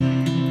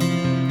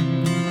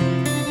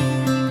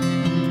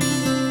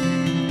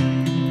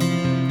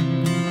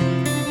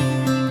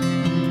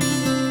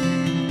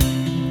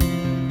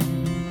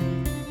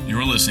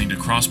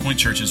Crosspoint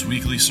Church's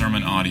weekly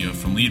sermon audio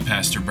from lead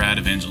pastor Brad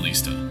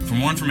Evangelista. For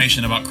more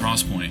information about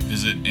Crosspoint,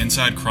 visit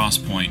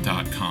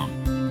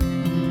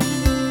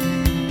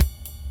insidecrosspoint.com.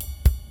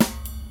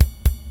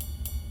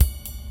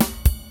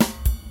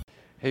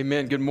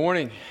 Amen. Good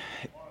morning.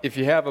 If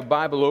you have a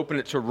Bible, open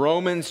it to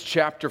Romans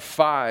chapter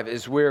 5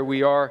 is where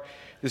we are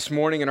this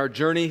morning in our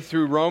journey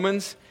through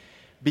Romans,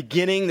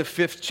 beginning the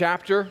 5th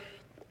chapter.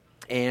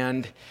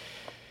 And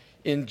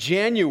in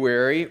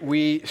January,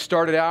 we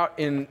started out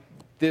in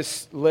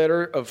this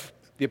letter of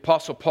the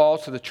Apostle Paul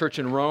to the church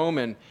in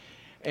Rome,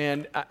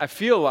 and I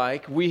feel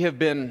like we have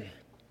been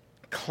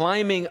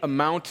climbing a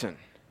mountain.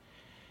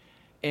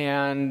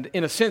 And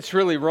in a sense,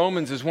 really,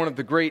 Romans is one of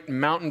the great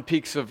mountain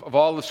peaks of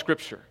all of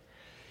Scripture.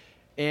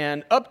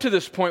 And up to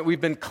this point,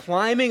 we've been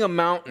climbing a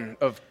mountain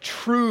of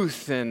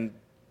truth and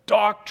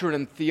doctrine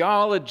and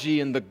theology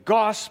and the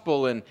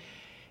gospel. And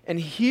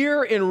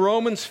here in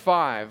Romans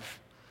 5,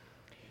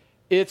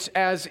 it's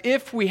as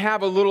if we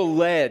have a little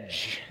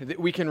ledge that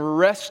we can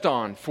rest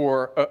on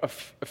for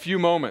a few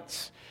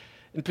moments.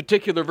 In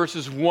particular,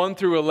 verses 1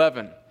 through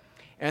 11.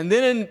 And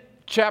then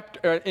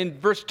in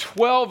verse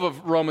 12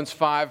 of Romans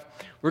 5,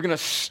 we're going to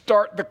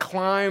start the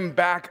climb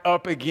back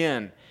up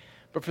again.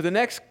 But for the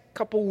next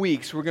couple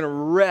weeks, we're going to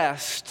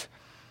rest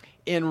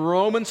in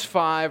Romans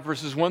 5,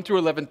 verses 1 through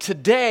 11.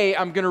 Today,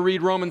 I'm going to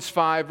read Romans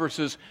 5,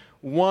 verses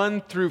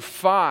 1 through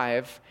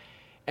 5.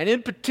 And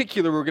in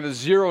particular, we're going to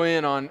zero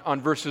in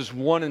on verses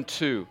 1 and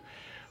 2,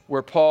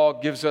 where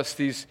Paul gives us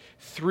these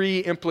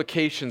three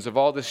implications of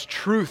all this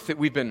truth that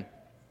we've been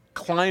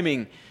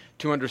climbing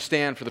to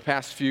understand for the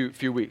past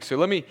few weeks. So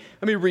let me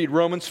read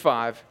Romans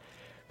 5,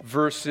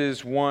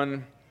 verses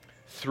 1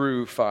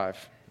 through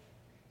 5.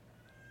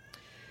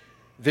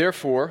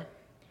 Therefore,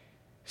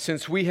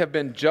 since we have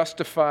been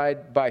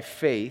justified by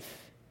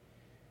faith,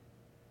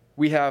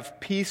 we have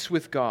peace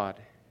with God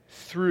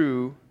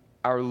through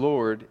our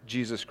Lord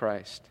Jesus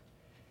Christ.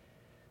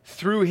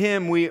 Through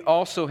him we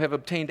also have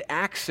obtained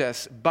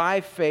access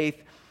by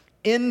faith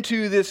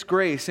into this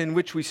grace in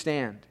which we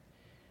stand,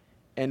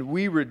 and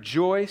we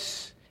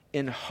rejoice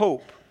in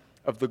hope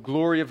of the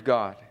glory of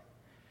God.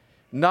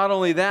 Not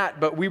only that,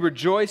 but we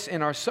rejoice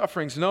in our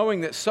sufferings,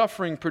 knowing that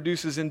suffering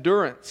produces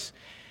endurance,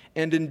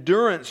 and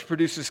endurance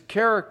produces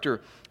character,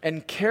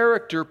 and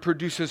character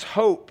produces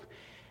hope,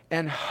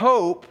 and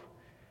hope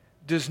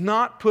does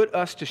not put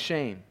us to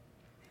shame,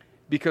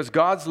 because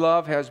God's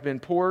love has been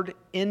poured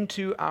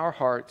into our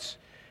hearts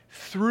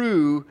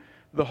through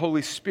the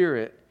Holy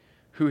Spirit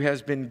who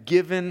has been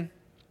given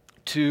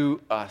to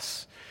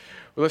us.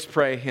 Well, let's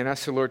pray and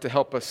ask the Lord to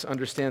help us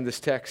understand this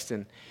text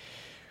and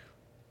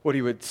what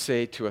he would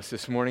say to us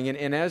this morning.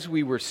 And as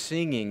we were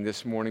singing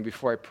this morning,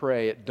 before I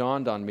pray, it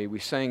dawned on me. We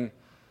sang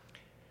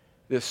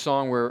this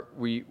song where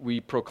we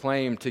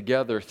proclaim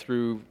together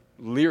through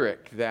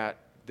lyric that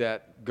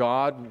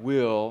God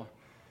will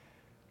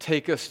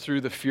take us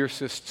through the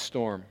fiercest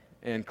storm.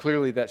 And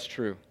clearly that's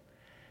true.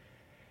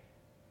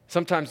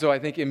 Sometimes, though, I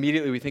think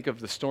immediately we think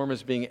of the storm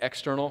as being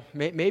external.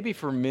 Maybe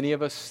for many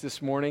of us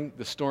this morning,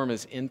 the storm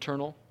is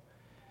internal.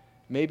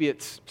 Maybe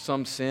it's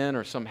some sin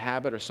or some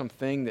habit or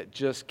something that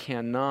you just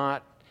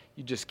cannot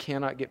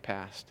get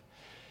past.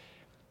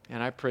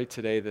 And I pray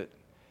today that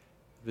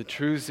the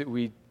truths that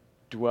we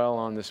dwell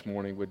on this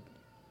morning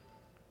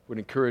would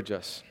encourage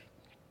us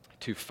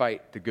to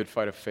fight the good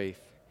fight of faith,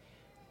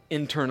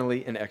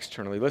 internally and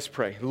externally. Let's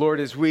pray. Lord,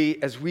 as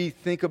we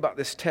think about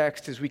this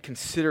text, as we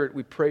consider it,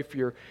 we pray for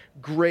your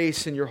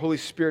grace and your Holy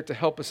Spirit to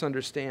help us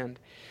understand.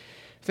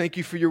 Thank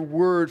you for your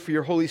word, for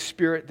your Holy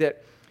Spirit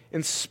that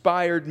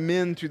inspired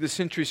men through the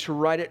centuries to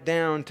write it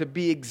down, to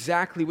be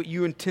exactly what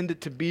you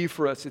intended to be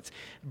for us. It's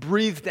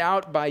breathed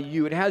out by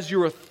you. It has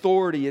your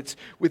authority. It's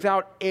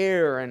without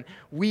error. And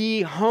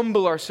we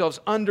humble ourselves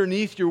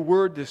underneath your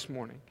word this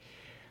morning.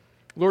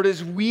 Lord,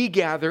 as we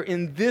gather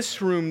in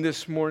this room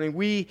this morning,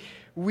 we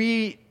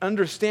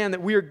understand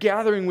that we are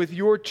gathering with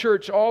your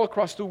church all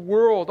across the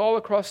world, all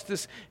across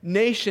this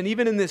nation,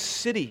 even in this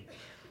city.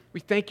 We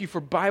thank you for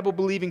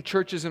Bible-believing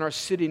churches in our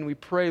city, and we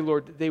pray,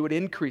 Lord, that they would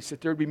increase, that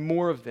there would be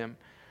more of them.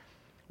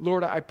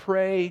 Lord, I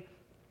pray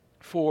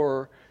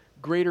for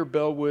Greater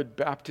Bellwood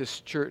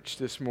Baptist Church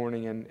this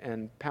morning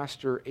and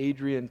Pastor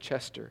Adrian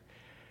Chester.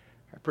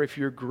 I pray for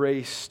your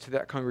grace to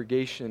that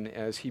congregation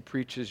as he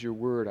preaches your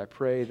word. I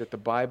pray that the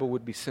Bible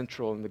would be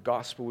central and the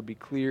gospel would be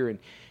clear, and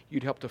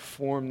you'd help to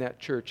form that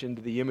church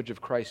into the image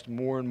of Christ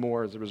more and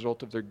more as a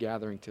result of their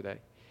gathering today.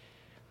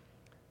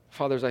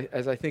 Father,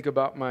 as I think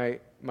about my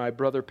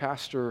brother,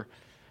 Pastor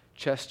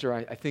Chester,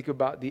 I think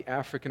about the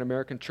African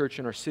American church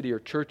in our city, or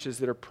churches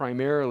that are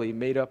primarily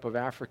made up of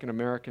African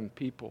American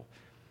people.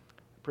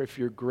 I pray for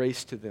your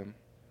grace to them,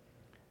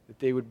 that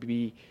they would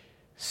be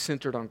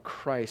centered on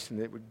Christ and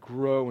that would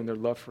grow in their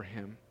love for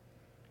him.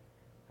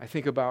 I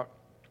think about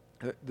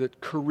the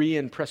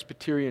Korean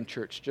Presbyterian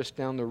church just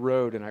down the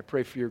road, and I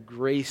pray for your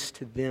grace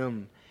to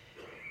them,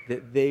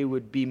 that they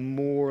would be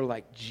more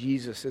like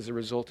Jesus as a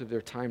result of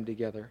their time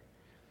together.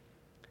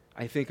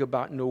 I think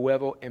about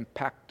Nuevo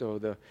Impacto,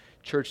 the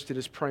church that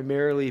is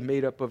primarily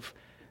made up of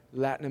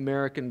Latin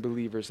American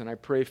believers, and I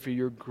pray for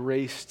your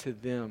grace to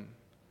them.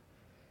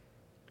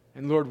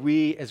 And Lord,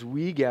 as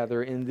we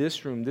gather in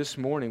this room this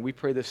morning, we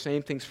pray the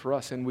same things for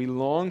us, and we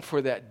long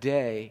for that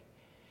day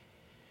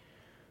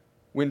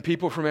when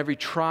people from every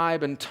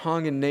tribe and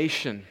tongue and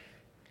nation,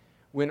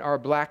 when our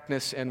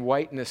blackness and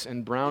whiteness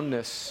and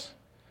brownness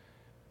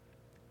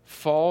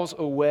falls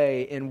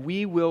away and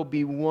we will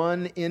be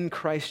one in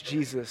Christ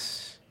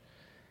Jesus.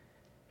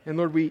 And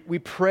Lord, we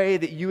pray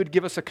that you would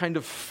give us a kind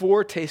of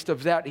foretaste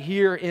of that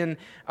here in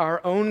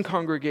our own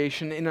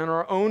congregation, in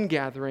our own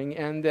gathering,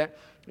 and that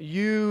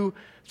you,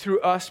 through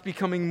us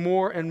becoming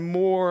more and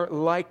more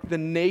like the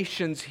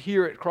nations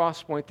here at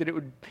Crosspoint, that it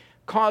would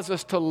cause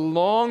us to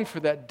long for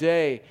that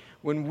day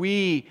when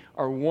we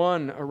are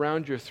one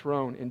around your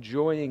throne,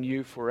 enjoying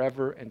you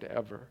forever and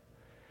ever.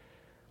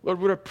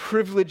 Lord, what a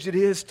privilege it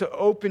is to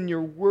open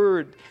your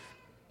word.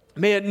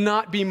 May it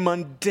not be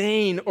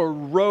mundane or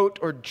rote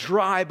or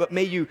dry, but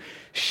may you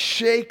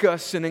shake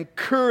us and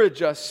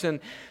encourage us. And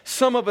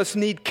some of us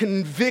need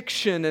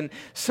conviction and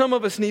some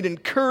of us need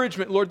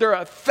encouragement. Lord, there are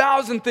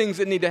 1,000 things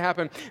that need to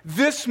happen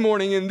this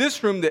morning in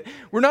this room that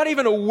we're not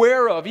even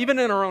aware of, even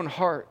in our own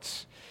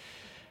hearts.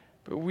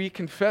 But we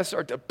confess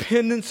our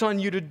dependence on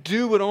you to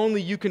do what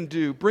only you can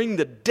do. Bring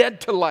the dead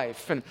to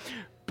life and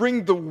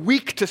bring the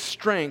weak to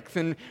strength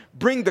and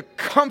bring the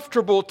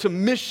comfortable to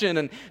mission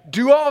and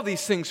do all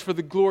these things for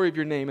the glory of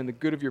your name and the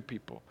good of your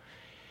people.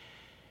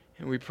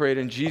 And we pray it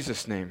in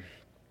Jesus' name.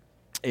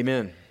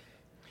 Amen.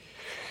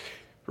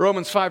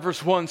 Romans 5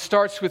 verse 1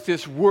 starts with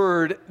this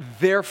word,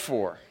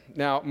 therefore.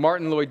 Now,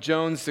 Martin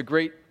Lloyd-Jones, the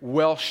great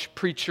Welsh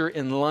preacher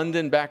in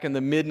London back in the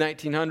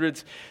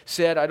mid-1900s,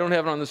 said, I don't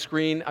have it on the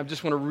screen, I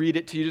just want to read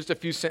it to you, just a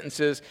few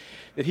sentences,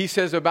 that he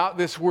says about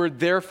this word,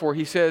 therefore.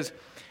 He says,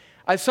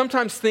 I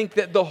sometimes think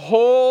that the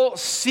whole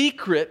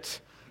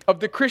secret of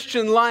the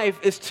Christian life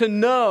is to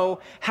know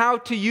how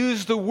to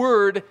use the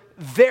word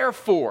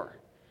therefore.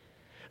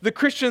 The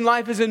Christian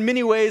life is in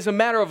many ways a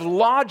matter of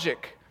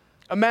logic,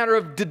 a matter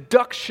of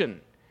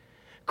deduction.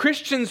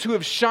 Christians who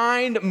have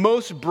shined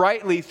most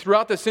brightly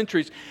throughout the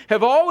centuries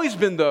have always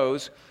been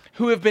those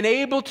who have been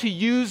able to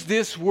use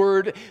this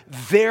word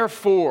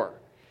therefore.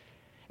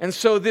 And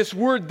so this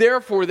word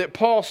therefore that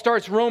Paul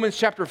starts Romans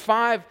chapter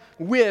 5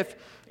 with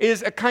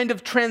is a kind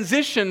of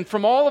transition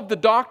from all of the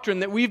doctrine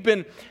that we've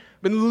been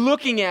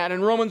looking at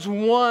in Romans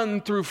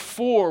 1 through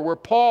 4, where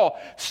Paul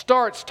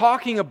starts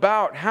talking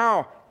about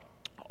how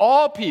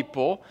all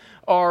people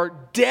are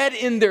dead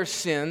in their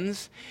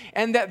sins,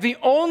 and that the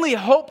only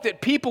hope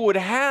that people would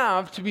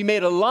have to be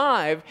made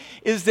alive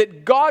is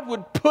that God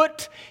would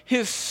put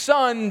his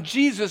Son,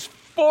 Jesus,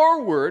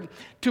 forward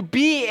to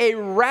be a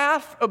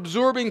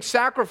wrath-absorbing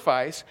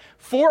sacrifice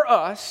for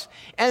us,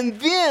 and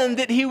then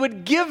that he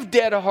would give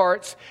dead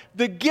hearts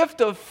the gift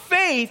of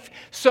faith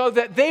so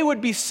that they would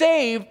be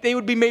saved, they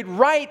would be made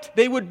right,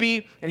 they would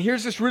be, and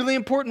here's this really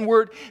important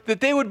word,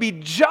 that they would be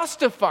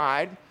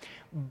justified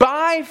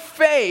by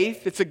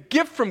faith, it's a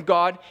gift from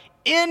God,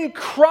 in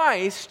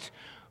Christ,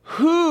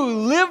 who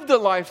lived the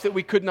life that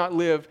we could not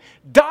live,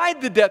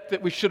 died the death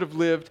that we should have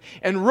lived,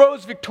 and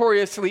rose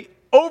victoriously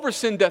over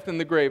sin, death, and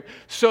the grave,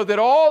 so that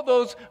all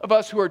those of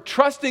us who are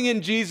trusting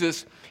in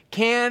Jesus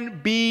can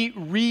be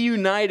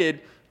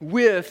reunited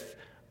with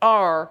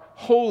our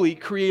holy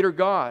Creator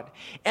God.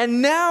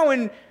 And now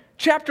in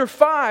chapter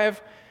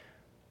 5,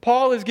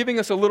 Paul is giving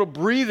us a little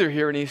breather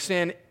here, and he's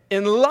saying,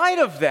 in light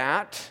of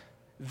that,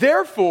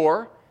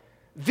 therefore,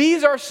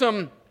 these are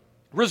some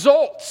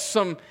results,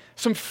 some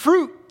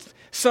fruit,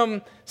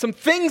 some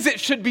things that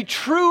should be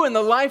true in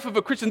the life of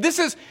a Christian. This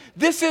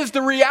is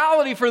the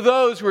reality for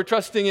those who are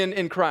trusting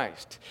in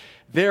Christ.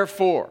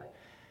 Therefore,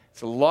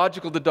 it's a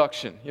logical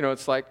deduction. You know,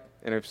 it's like,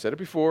 and I've said it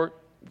before,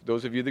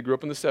 those of you that grew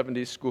up in the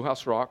 70s,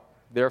 Schoolhouse Rock,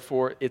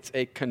 therefore, it's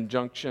a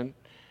conjunction.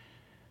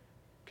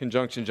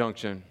 Conjunction,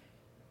 junction.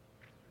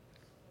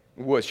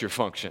 What's your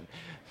function?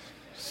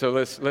 So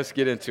let's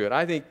get into it.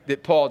 I think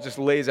that Paul just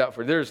lays out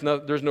for, there's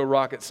no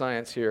rocket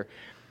science here.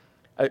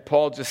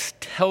 Paul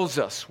just tells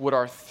us what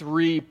our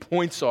 3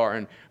 points are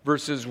in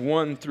verses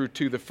 1 through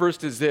 2. The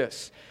first is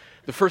this.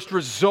 The first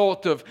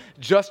result of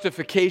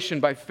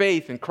justification by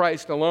faith in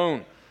Christ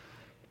alone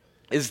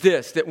is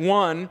this, that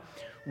one,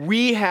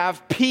 we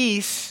have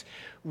peace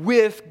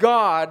with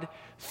God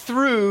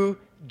through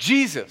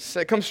Jesus.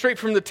 That comes straight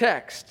from the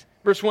text.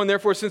 Verse 1,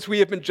 therefore, since we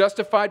have been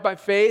justified by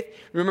faith,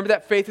 remember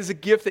that faith is a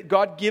gift that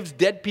God gives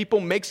dead people,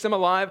 makes them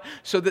alive,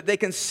 so that they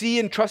can see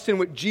and trust in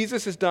what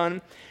Jesus has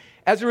done.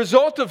 As a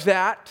result of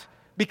that,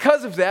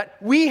 because of that,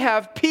 we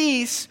have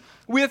peace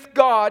with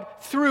God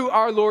through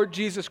our Lord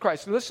Jesus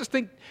Christ. So let's just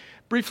think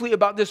briefly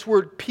about this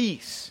word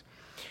peace.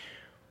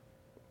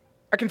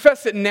 I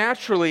confess that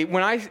naturally,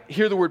 when I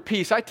hear the word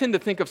peace, I tend to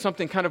think of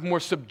something kind of more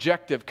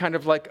subjective, kind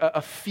of like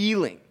a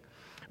feeling.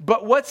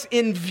 But what's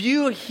in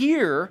view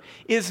here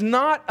is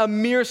not a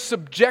mere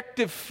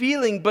subjective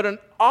feeling, but an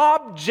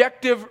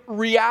objective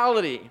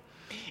reality.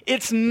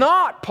 It's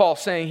not, Paul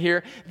saying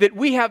here, that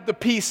we have the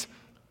peace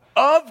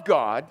of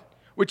God,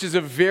 which is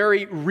a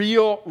very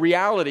real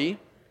reality.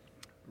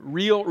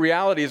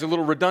 reality is a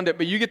little redundant,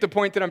 but you get the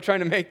point that I'm trying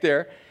to make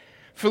there.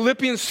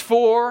 Philippians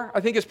 4,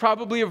 I think is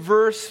probably a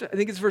verse, I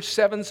think it's verse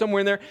 7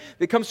 somewhere in there,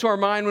 that comes to our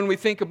mind when we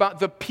think about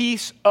the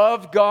peace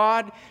of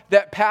God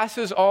that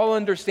passes all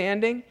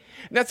understanding.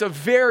 And that's a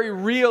very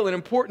real and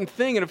important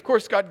thing. And of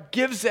course, God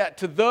gives that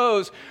to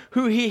those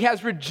who He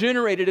has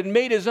regenerated and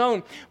made His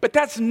own. But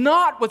that's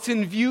not what's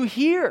in view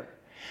here.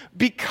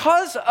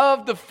 Because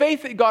of the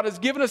faith that God has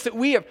given us that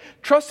we have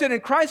trusted in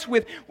Christ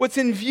with, what's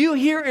in view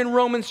here in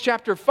Romans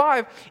chapter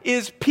 5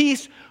 is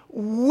peace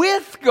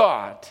with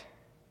God.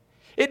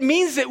 It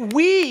means that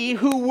we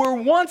who were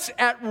once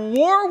at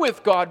war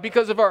with God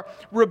because of our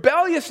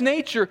rebellious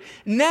nature,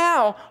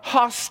 now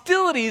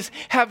hostilities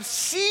have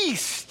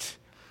ceased.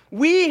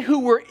 We who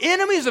were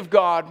enemies of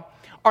God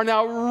are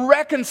now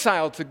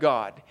reconciled to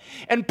God.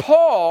 And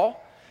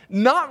Paul,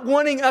 not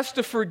wanting us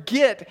to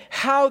forget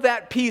how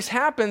that peace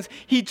happens,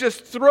 he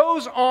just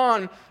throws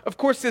on, of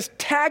course, this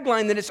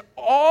tagline that is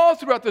all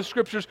throughout the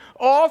Scriptures,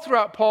 all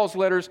throughout Paul's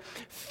letters,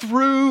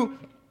 through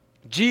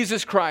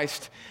Jesus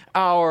Christ,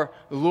 our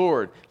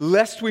Lord,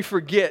 lest we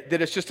forget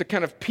that it's just a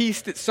kind of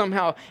peace that's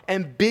somehow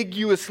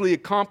ambiguously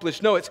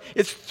accomplished. No,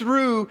 it's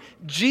through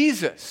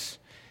Jesus.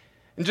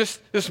 And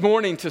just this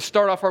morning, to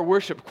start off our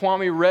worship,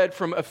 Kwame read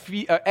from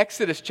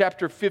Exodus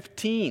chapter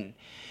 15.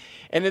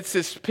 And it's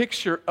this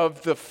picture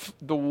of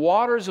the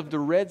waters of the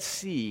Red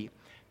Sea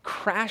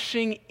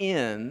crashing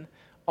in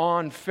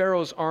on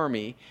Pharaoh's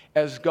army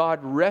as God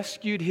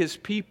rescued his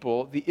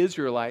people, the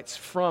Israelites,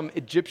 from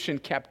Egyptian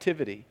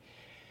captivity.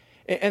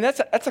 And that's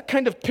a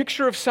kind of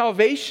picture of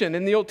salvation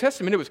in the Old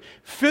Testament. It was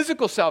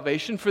physical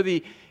salvation for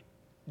the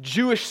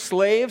Jewish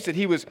slaves that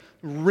he was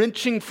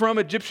wrenching from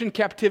Egyptian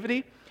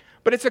captivity.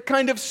 But it's a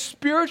kind of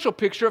spiritual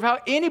picture of how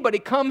anybody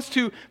comes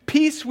to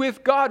peace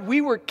with God. We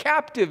were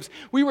captives.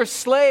 We were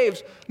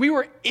slaves. We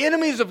were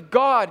enemies of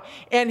God.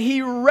 And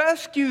He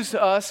rescues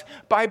us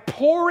by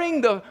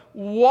pouring the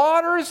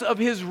waters of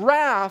His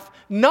wrath,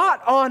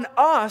 not on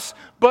us,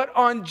 but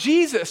on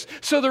Jesus.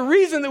 So the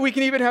reason that we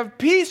can even have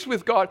peace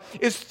with God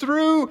is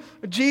through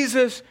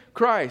Jesus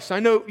Christ. I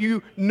know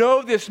you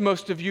know this,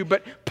 most of you,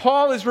 but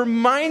Paul is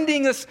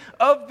reminding us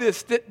of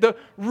this, that the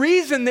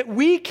reason that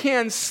we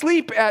can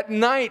sleep at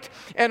night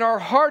and our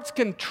hearts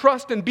can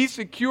trust and be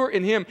secure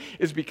in Him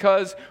is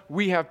because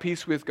we have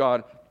peace with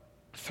God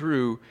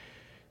through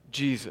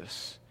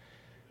Jesus.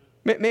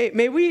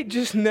 May we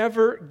just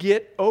never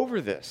get over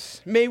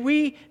this. May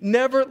we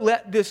never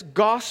let this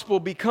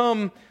gospel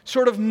become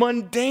sort of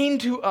mundane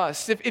to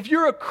us. If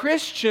you're a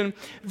Christian,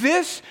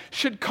 this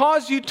should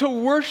cause you to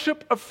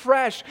worship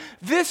afresh.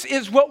 This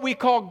is what we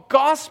call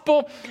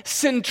gospel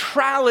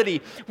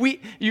centrality.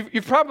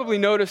 You've probably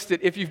noticed it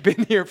if you've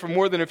been here for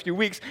more than a few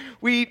weeks.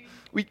 We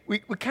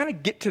kind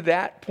of get to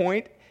that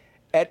point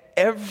at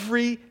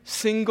every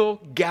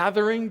single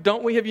gathering,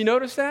 don't we? Have you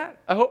noticed that?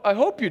 I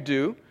hope you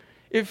do.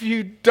 If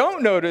you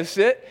don't notice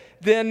it,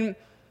 then,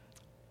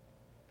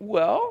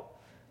 well,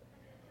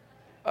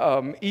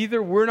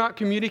 either we're not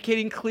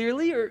communicating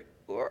clearly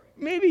or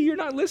maybe you're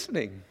not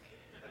listening.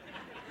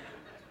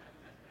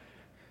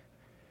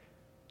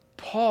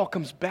 Paul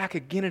comes back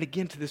again and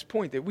again to this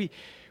point that we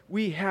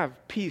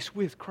have peace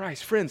with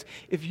Christ. Friends,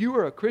 if you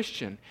are a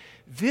Christian,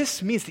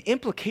 this means the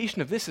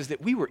implication of this is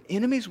that we were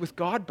enemies with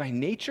God by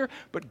nature,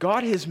 but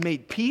God has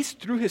made peace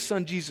through His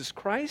Son, Jesus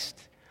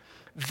Christ.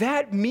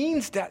 That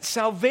means that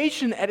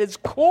salvation at its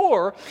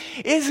core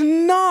is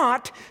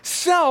not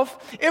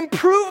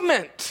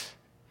self-improvement.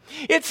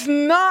 It's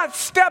not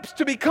steps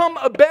to become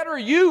a better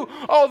you,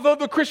 although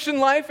the Christian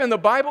life and the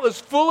Bible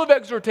is full of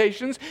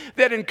exhortations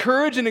that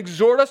encourage and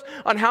exhort us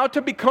on how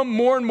to become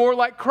more and more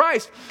like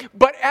Christ.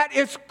 But at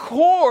its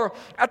core,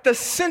 at the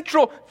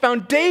central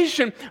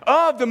foundation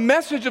of the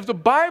message of the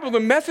Bible, the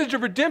message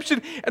of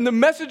redemption and the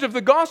message of the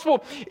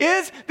gospel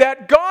is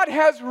that God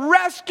has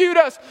rescued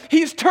us.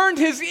 He's turned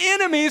His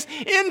enemies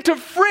into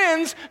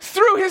friends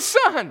through His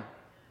Son.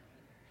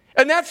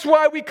 And that's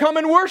why we come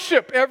and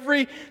worship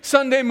every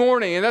Sunday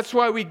morning. And that's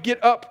why we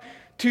get up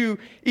to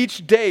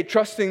each day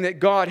trusting that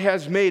God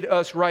has made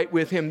us right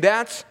with Him.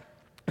 That's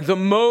the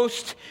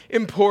most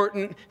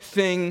important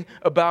thing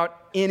about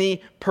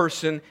any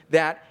person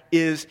that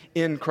is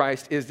in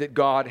Christ, is that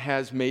God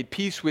has made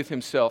peace with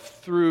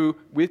Himself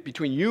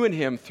between you and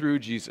Him through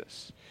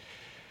Jesus.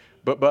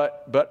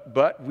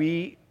 But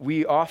we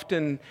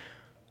often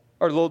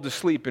are lulled to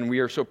sleep, and we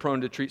are so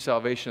prone to treat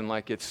salvation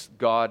like it's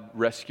God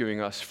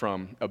rescuing us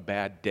from a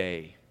bad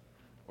day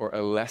or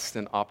a less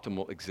than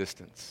optimal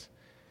existence.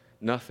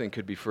 Nothing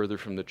could be further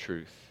from the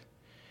truth.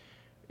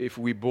 If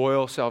we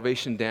boil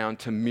salvation down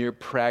to mere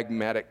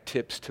pragmatic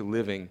tips to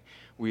living,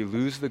 we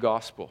lose the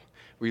gospel.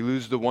 We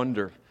lose the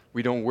wonder.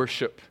 We don't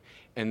worship.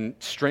 And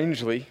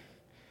strangely,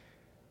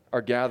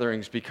 our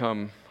gatherings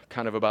become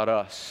kind of about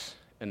us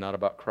and not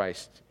about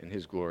Christ and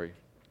His glory.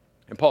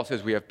 And Paul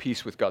says we have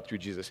peace with God through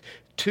Jesus.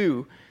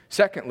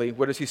 Secondly,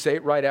 what does he say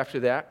right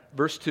after that?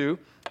 Verse 2,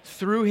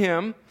 through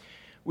Him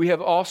we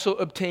have also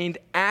obtained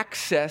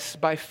access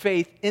by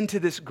faith into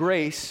this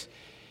grace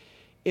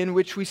in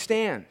which we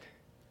stand.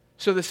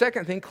 So the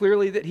second thing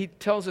clearly that he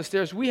tells us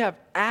there is we have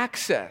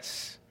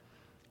access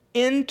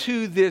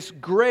into this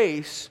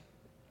grace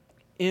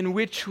in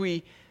which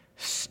we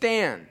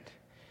stand.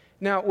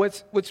 Now,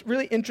 what's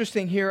really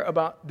interesting here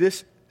about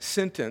this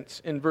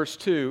sentence in verse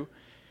 2,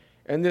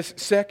 and this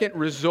second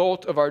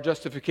result of our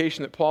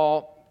justification that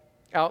Paul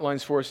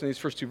outlines for us in these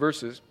first two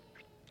verses,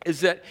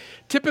 is that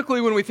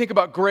typically when we think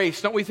about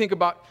grace, don't we think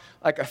about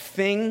like a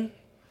thing?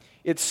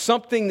 It's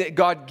something that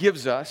God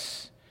gives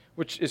us,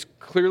 which is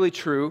clearly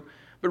true.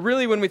 But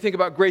really when we think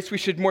about grace, we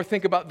should more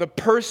think about the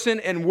person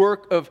and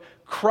work of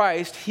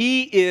Christ.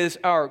 He is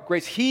our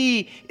grace.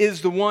 He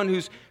is the one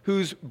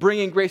who's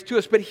bringing grace to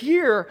us. But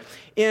here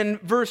in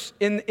verse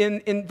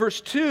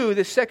 2,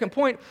 this second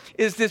point,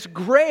 is this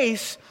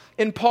grace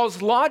in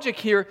Paul's logic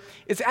here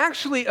is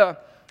actually a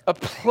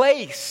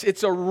place.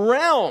 It's a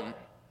realm.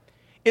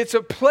 It's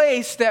a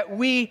place that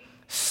we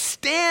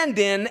stand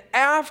in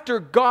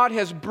after God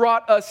has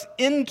brought us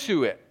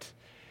into it.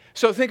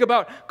 So think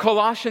about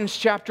Colossians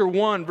chapter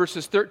 1,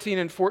 verses 13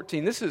 and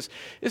 14. This is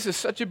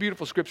such a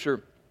beautiful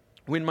scripture.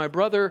 When my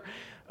brother,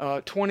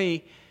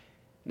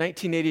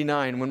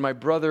 1989, when my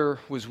brother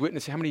was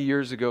witnessing, how many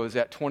years ago is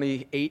that?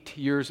 28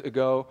 years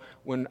ago,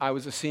 when I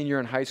was a senior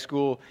in high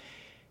school,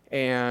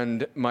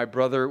 and my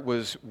brother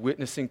was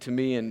witnessing to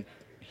me, and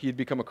he had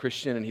become a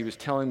Christian, and he was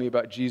telling me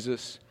about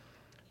Jesus.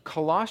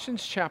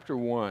 Colossians chapter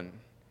 1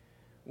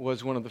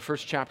 was one of the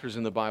first chapters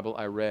in the Bible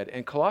I read.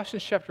 And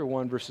Colossians chapter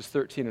 1, verses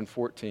 13 and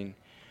 14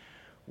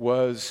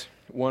 was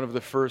one of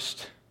the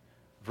first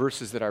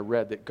verses that I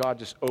read that God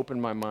just opened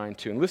my mind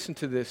to. And listen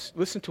to this.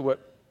 Listen to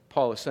what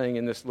Paul is saying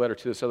in this letter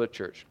to this other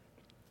church.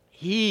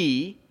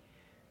 He,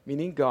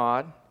 meaning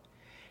God,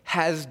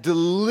 has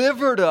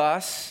delivered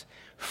us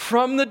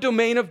from the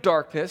domain of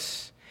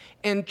darkness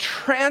and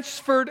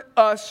transferred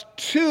us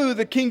to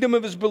the kingdom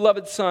of his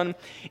beloved Son,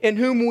 in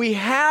whom we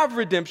have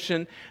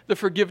redemption, the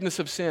forgiveness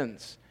of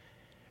sins.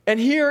 And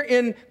here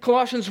in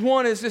Colossians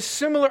 1 is this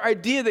similar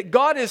idea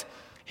that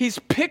he's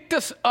picked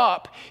us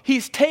up,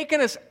 he's taken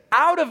us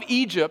out of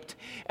Egypt,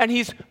 and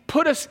he's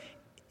put us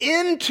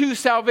into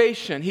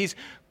salvation. He's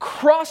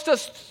crossed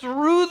us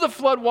through the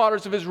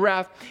floodwaters of his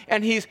wrath,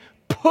 and he's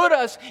put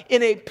us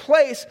in a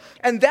place,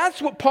 and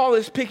that's what Paul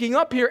is picking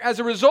up here as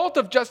a result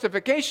of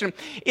justification.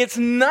 It's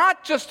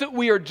not just that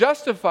we are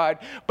justified,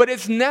 but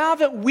it's now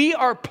that we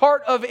are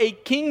part of a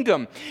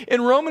kingdom. In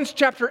Romans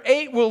chapter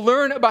 8, we'll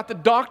learn about the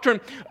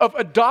doctrine of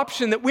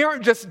adoption, that we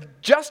aren't just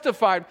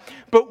justified,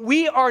 but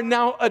we are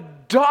now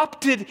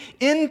adopted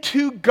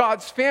into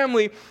God's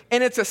family,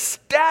 and it's a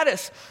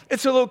status,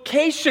 it's a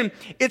location,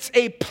 it's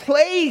a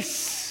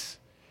place.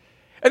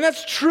 And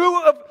that's true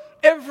of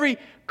every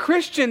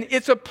Christian.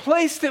 It's a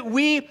place that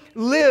we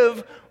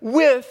live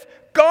with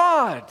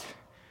God.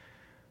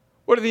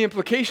 What are the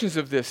implications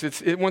of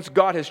this? Once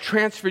God has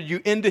transferred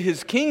you into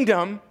his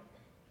kingdom,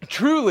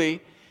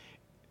 truly,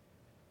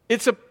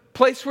 it's a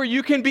place where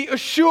you can be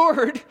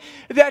assured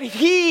that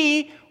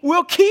he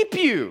will keep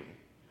you.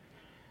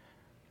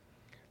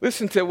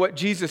 Listen to what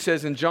Jesus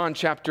says in John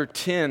chapter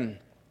 10.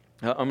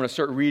 I'm going to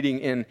start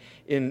reading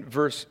in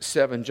verse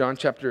 7. John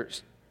chapter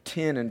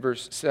 10 and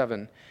verse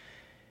 7.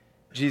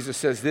 Jesus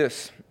says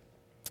this.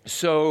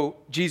 So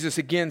Jesus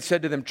again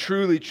said to them,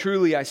 "Truly,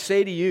 truly, I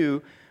say to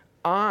you,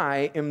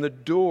 I am the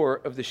door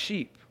of the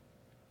sheep.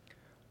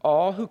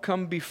 All who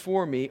come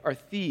before me are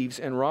thieves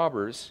and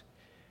robbers,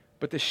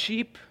 but the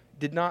sheep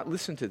did not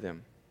listen to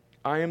them.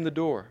 I am the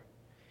door.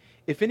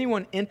 If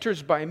anyone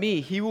enters by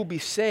me, he will be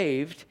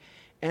saved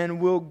and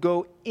will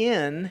go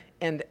in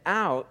and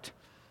out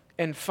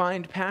and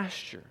find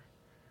pasture."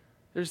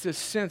 There's this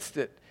sense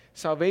that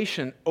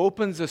salvation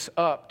opens us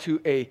up to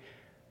a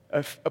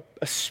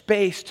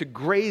space to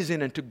graze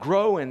in and to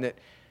grow in,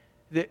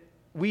 that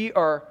we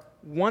are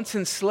once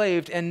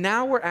enslaved and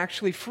now we're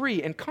actually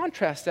free. And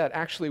contrast that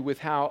actually with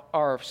how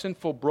our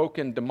sinful,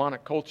 broken,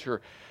 demonic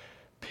culture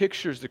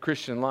pictures the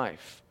Christian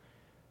life.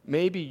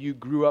 Maybe you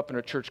grew up in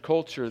a church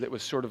culture that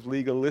was sort of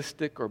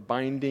legalistic or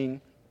binding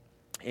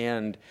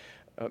and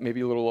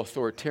maybe a little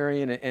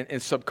authoritarian,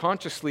 and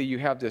subconsciously you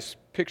have this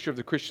picture of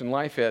the Christian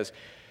life as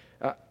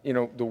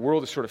the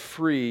world is sort of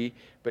free,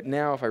 but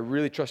now if I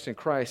really trust in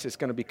Christ, it's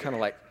going to be kind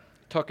of like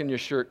tuck in your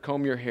shirt,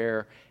 comb your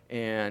hair,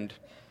 and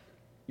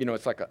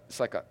it's like a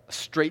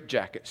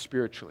straitjacket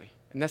spiritually.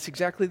 And that's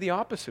exactly the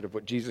opposite of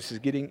what Jesus is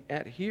getting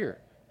at here.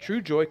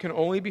 True joy can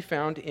only be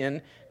found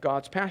in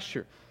God's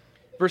pasture.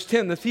 Verse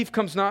 10, the thief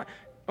comes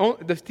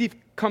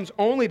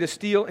only to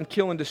steal and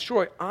kill and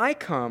destroy. I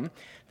come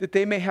that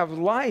they may have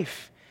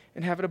life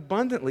and have it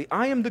abundantly.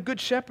 I am the good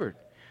shepherd.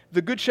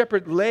 The good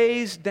shepherd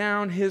lays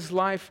down his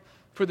life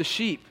for the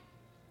sheep.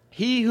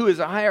 He who is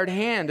a hired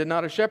hand and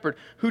not a shepherd,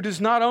 who does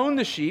not own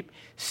the sheep,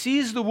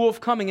 sees the wolf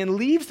coming and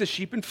leaves the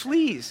sheep and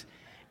flees.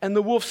 And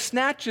the wolf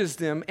snatches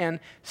them and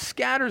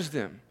scatters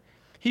them.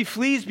 He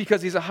flees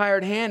because he's a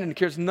hired hand and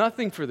cares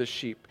nothing for the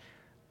sheep.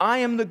 I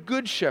am the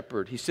good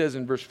shepherd, he says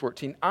in verse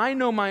 14. I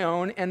know my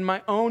own, and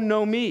my own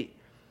know me.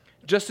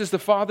 Just as the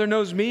Father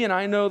knows me, and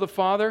I know the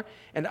Father,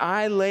 and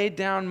I lay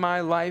down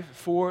my life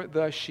for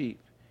the sheep.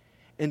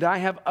 And I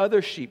have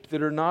other sheep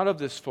that are not of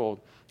this fold.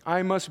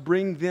 I must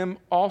bring them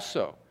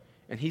also.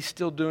 And he's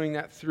still doing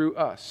that through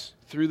us,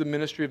 through the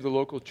ministry of the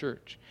local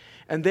church.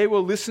 And they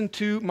will listen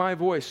to my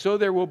voice. So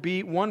there will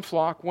be one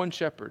flock, one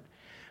shepherd.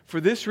 For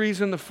this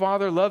reason the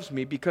Father loves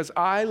me, because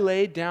I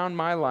lay down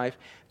my life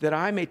that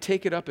I may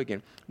take it up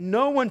again.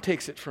 No one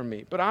takes it from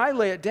me, but I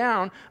lay it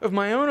down of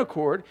my own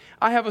accord.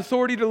 I have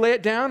authority to lay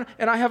it down,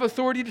 and I have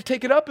authority to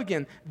take it up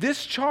again.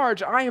 This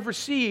charge I have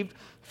received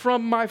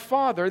from my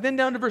Father. Then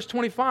down to verse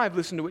 25,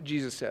 listen to what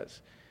Jesus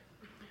says.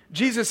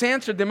 Jesus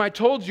answered them, I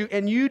told you,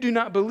 and you do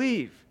not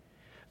believe.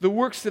 The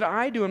works that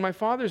I do in my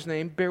Father's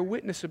name bear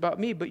witness about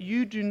me, but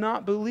you do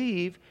not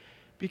believe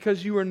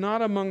because you are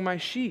not among my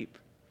sheep.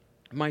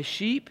 My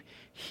sheep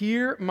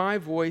hear my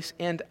voice,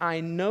 and I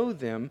know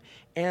them,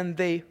 and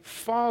they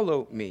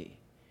follow me.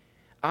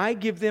 I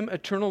give them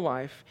eternal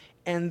life,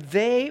 and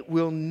they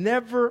will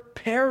never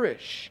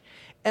perish,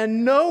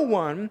 and no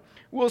one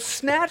will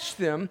snatch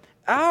them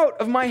out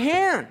of my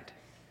hand.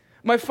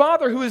 My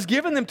Father who has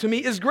given them to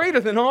me is greater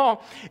than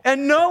all,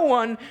 and no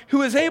one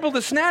who is able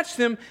to snatch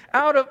them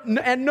out of,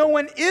 and no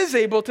one is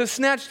able to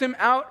snatch them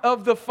out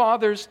of the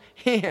Father's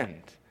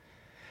hand.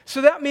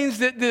 So that means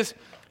that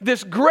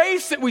this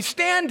grace that we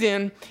stand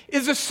in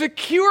is a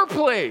secure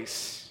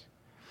place.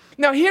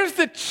 Now, here's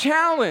the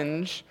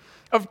challenge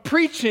of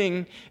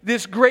preaching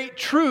this great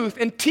truth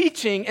and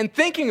teaching and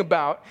thinking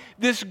about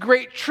this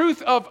great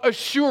truth of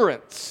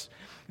assurance.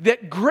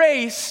 That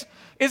grace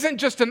isn't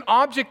just an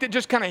object that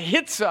just kind of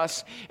hits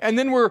us and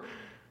then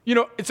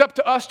it's up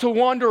to us to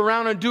wander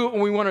around and do it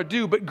when we want to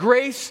do. But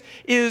grace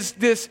is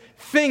this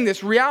thing,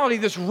 this reality,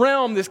 this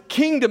realm, this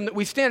kingdom that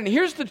we stand in.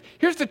 Here's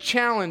the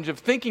challenge of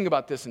thinking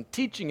about this and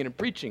teaching it and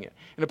preaching it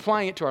and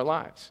applying it to our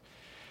lives.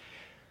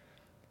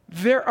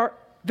 There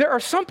are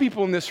some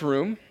people in this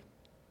room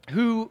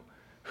who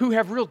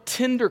have real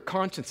tender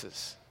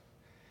consciences.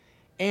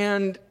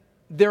 And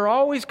they're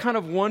always kind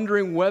of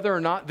wondering whether or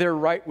not they're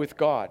right with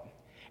God.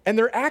 And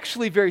they're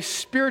actually very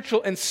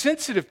spiritual and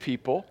sensitive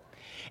people.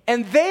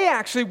 And they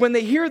actually, when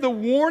they hear the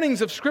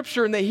warnings of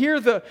Scripture and they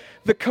hear the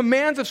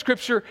commands of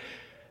Scripture,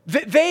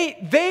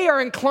 they are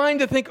inclined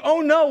to think,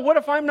 oh no, what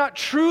if I'm not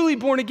truly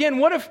born again?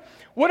 What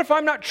if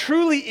I'm not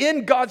truly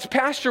in God's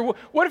pasture?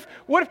 What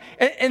if,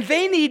 and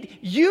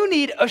you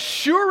need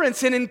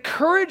assurance and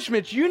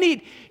encouragement. You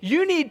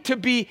need to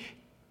be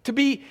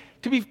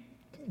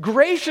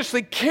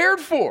graciously cared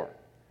for.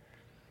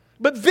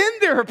 But then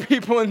there are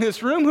people in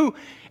this room who,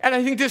 and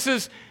I think this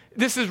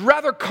is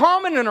rather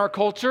common in our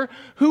culture,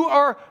 who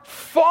are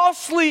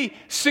falsely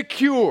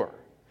secure.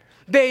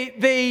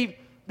 They've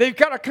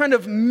got a kind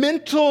of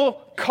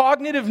mental,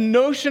 cognitive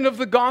notion of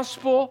the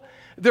gospel.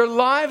 Their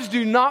lives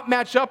do not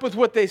match up with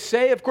what they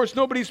say. Of course,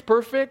 nobody's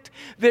perfect.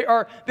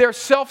 They're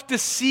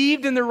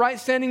self-deceived in their right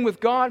standing with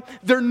God.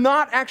 They're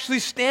not actually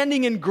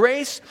standing in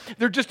grace.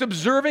 They're just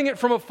observing it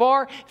from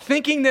afar,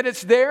 thinking that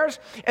it's theirs.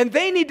 And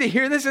they need to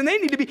hear this, and they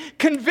need to be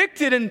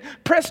convicted and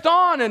pressed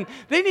on, and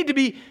they need to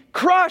be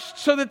crushed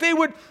so that they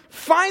would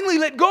finally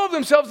let go of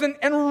themselves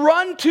and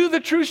run to the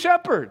true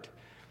shepherd.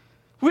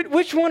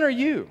 Which one are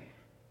you?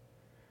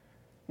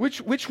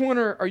 Which one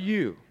are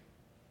you?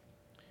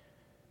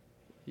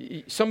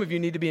 Some of you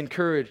need to be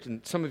encouraged,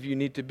 and some of you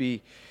need to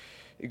be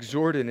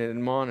exhorted and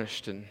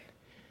admonished. And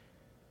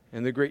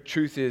the great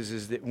truth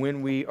is that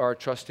when we are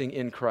trusting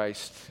in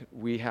Christ,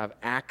 we have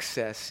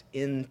access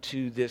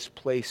into this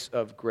place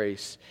of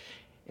grace.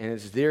 And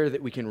it's there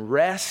that we can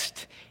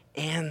rest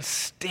and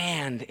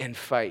stand and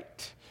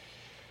fight.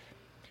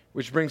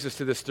 Which brings us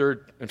to this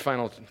third and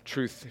final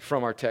truth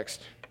from our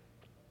text.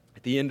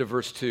 At the end of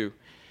verse 2,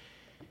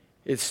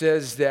 it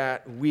says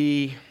that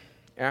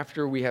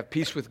after we have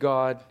peace with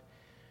God,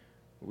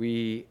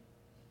 we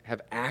have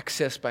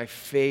access by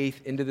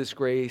faith into this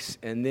grace.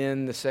 And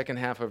then the second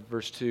half of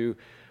verse 2,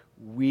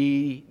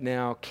 we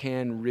now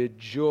can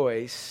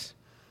rejoice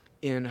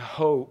in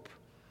hope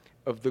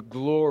of the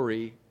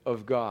glory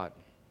of God.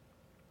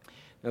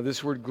 Now,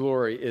 this word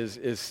glory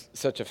is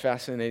such a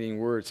fascinating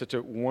word, such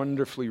a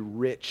wonderfully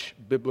rich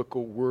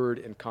biblical word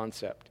and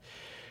concept.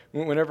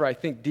 Whenever I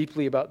think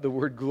deeply about the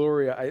word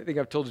glory, I think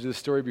I've told you this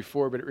story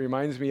before, but it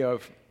reminds me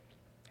of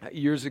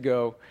years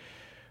ago,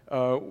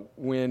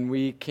 when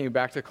we came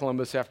back to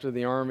Columbus after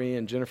the Army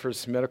and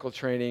Jennifer's medical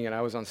training, and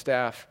I was on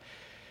staff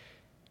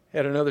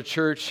at another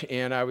church,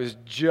 and I was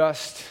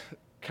just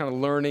kind of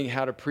learning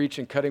how to preach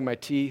and cutting my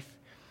teeth.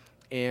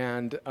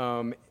 And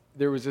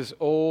there was this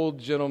old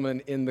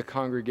gentleman in the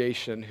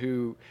congregation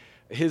who,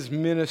 his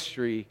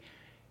ministry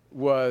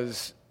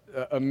was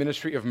a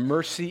ministry of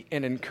mercy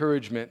and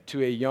encouragement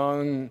to a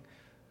young,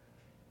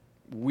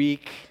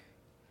 weak,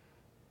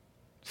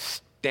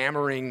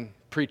 stammering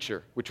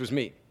preacher, which was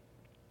me.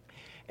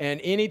 And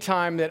any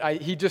time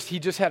that he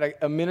just had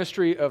a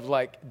ministry of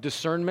like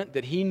discernment,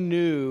 that he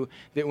knew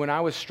that when I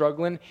was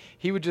struggling,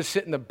 he would just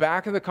sit in the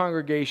back of the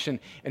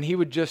congregation and he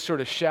would just sort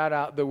of shout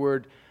out the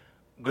word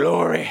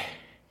glory.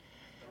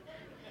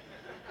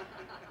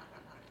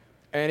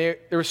 And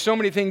there were so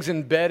many things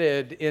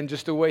embedded in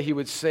just the way he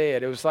would say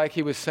it. It was like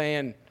he was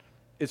saying,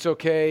 it's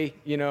okay,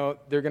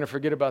 they're going to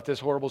forget about this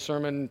horrible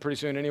sermon pretty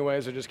soon anyway,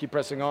 so just keep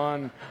pressing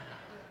on.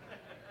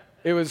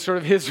 It was sort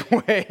of his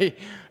way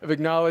of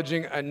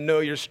acknowledging, I know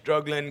you're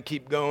struggling,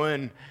 keep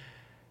going.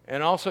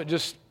 And also it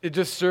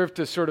just served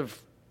to sort of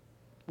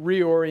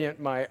reorient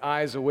my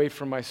eyes away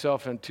from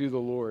myself and to the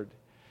Lord.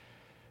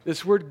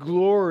 This word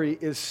glory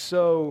is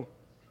so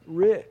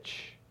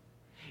rich.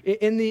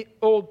 In the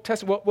Old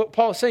Testament, what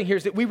Paul is saying here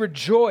is that we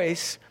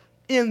rejoice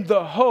in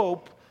the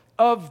hope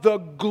of the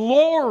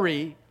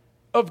glory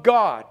of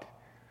God.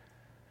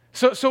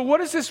 So what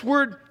does this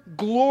word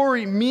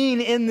glory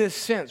mean in this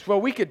sense? Well,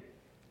 we could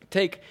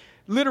take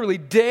literally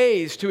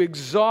days to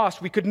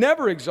exhaust. We could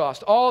never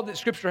exhaust all that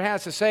Scripture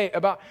has to say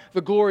about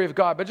the glory of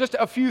God, but just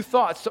a few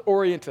thoughts to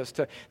orient us,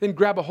 to then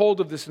grab a hold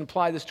of this and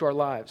apply this to our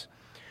lives.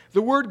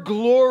 The word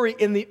glory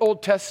in the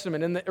Old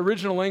Testament, in the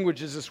original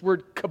language, is this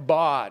word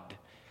kabod,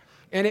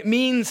 and it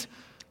means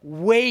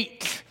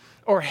weight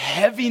or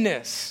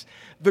heaviness,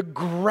 the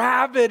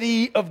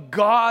gravity of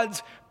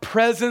God's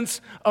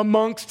presence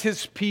amongst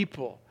His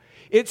people.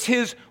 It's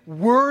His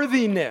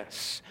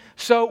worthiness.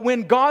 So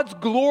when God's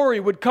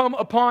glory would come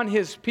upon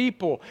His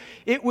people,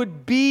 it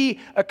would be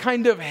a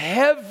kind of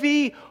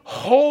heavy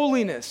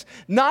holiness,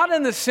 not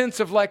in the sense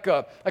of like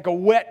a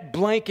wet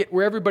blanket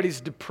where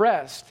everybody's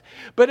depressed,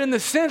 but in the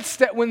sense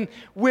that when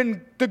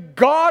the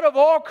God of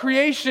all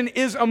creation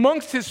is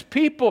amongst His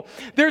people,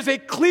 there's a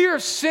clear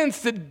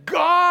sense that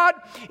God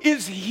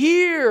is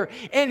here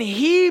and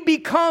He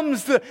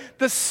becomes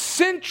the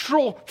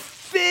central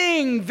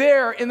thing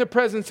there in the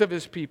presence of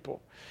His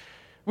people.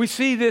 We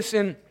see this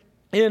in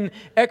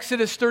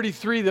Exodus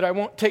 33 that I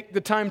won't take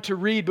the time to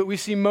read, but we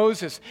see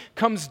Moses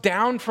comes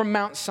down from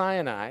Mount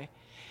Sinai,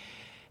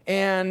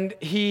 and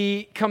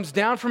he comes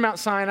down from Mount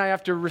Sinai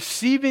after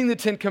receiving the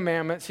Ten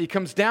Commandments. He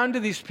comes down to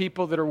these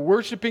people that are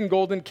worshiping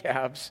golden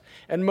calves,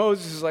 and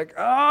Moses is like,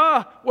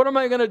 what am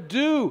I going to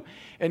do?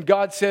 And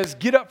God says,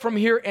 get up from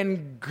here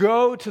and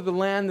go to the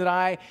land that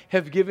I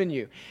have given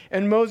you.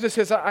 And Moses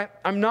says,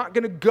 I'm not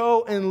going to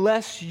go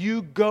unless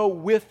you go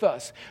with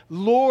us.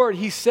 Lord,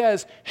 he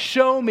says,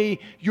 show me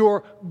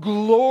your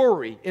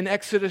glory in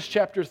Exodus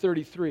chapter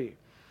 33.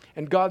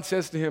 And God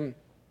says to him,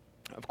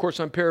 of course,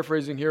 I'm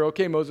paraphrasing here.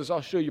 Okay, Moses,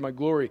 I'll show you my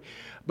glory.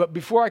 But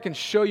before I can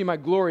show you my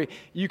glory,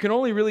 you can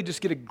only really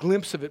just get a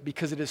glimpse of it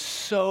because it is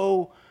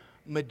so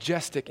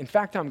majestic. In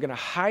fact, I'm going to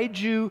hide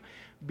you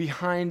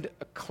behind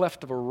a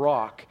cleft of a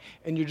rock,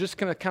 and you're just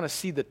going to kind of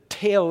see the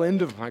tail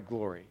end of my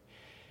glory.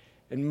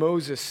 And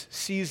Moses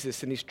sees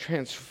this, and he's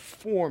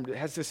transformed. It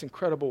has this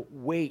incredible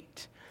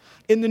weight.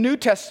 In the New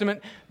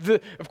Testament,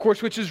 of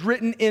course, which is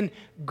written in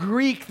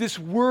Greek, this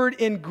word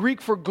in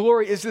Greek for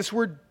glory is this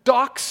word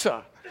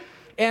doxa.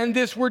 And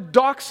this word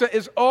doxa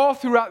is all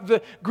throughout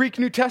the Greek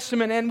New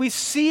Testament, and we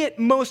see it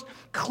most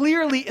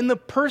clearly in the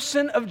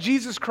person of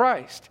Jesus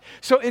Christ.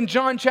 So in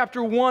John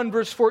chapter 1,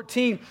 verse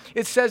 14,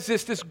 it says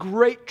this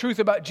great truth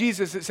about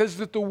Jesus. It says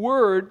that the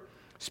Word,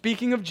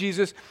 speaking of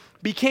Jesus,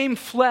 became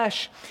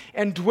flesh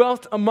and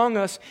dwelt among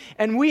us,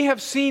 and we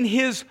have seen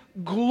His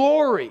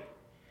glory.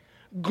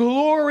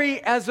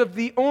 Glory as of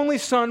the only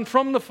Son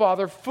from the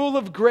Father, full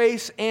of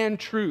grace and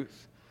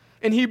truth.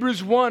 In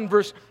Hebrews 1,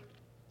 verse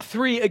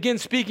 3, again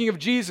speaking of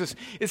Jesus,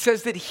 it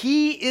says that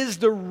He is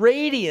the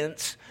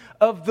radiance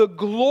of the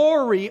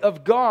glory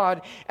of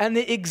God and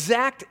the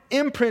exact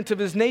imprint of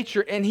His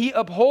nature, and He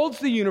upholds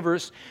the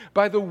universe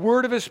by the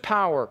word of His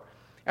power.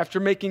 After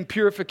making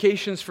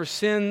purifications for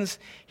sins,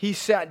 He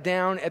sat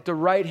down at the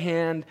right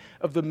hand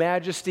of the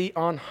Majesty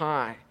on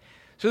high.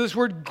 So this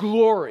word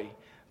glory,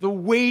 the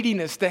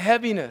weightiness, the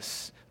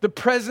heaviness, the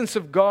presence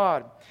of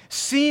God,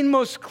 seen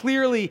most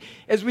clearly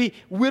as we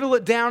whittle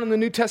it down in the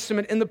New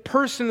Testament in the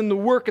person and the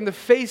work and the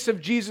face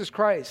of Jesus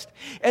Christ.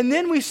 And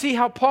then we see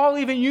how Paul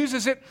even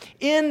uses it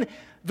in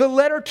the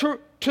letter to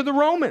the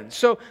Romans.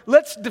 So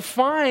let's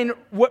define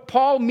what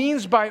Paul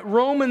means by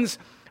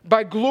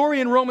glory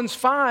in Romans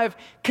 5,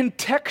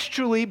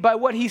 contextually by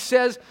what he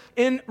says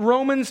in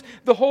Romans,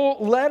 the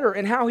whole letter,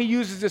 and how he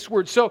uses this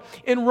word. So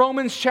in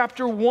Romans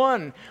chapter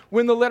 1,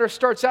 when the letter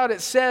starts out, it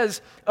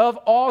says of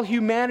all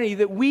humanity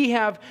that we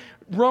have,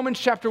 Romans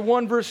chapter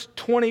 1, verse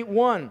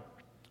 21,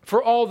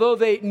 for although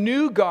they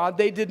knew God,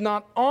 they did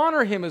not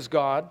honor Him as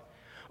God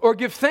or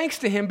give thanks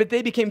to Him, but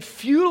they became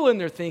futile in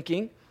their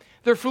thinking.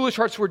 Their foolish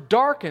hearts were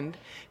darkened.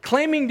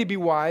 Claiming to be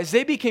wise,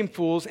 they became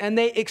fools, and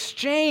they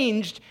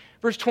exchanged,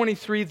 verse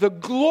 23, the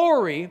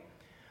glory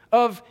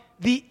of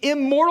the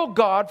immortal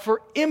God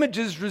for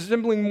images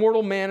resembling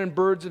mortal man and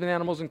birds and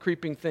animals and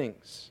creeping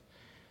things.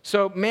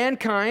 So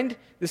mankind,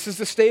 this is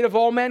the state of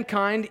all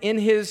mankind in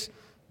his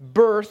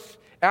birth.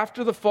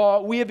 After the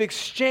fall, we have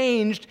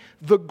exchanged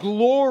the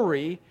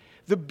glory,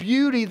 the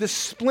beauty, the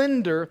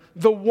splendor,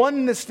 the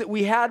oneness that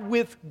we had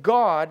with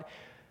God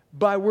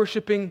by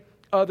worshiping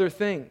other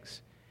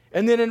things.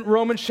 And then in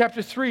Romans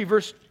chapter 3,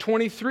 verse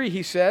 23,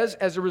 he says,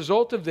 as a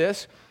result of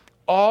this,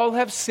 all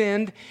have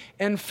sinned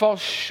and fall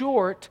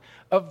short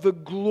of the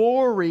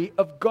glory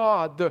of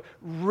God, the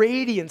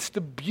radiance,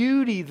 the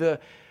beauty, the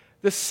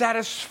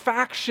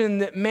satisfaction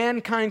that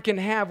mankind can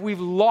have. We've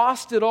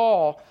lost it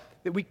all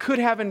that we could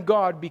have in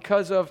God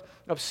because of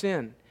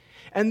sin.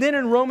 And then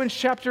in Romans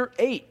chapter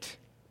 8,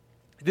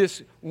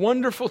 this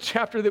wonderful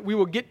chapter that we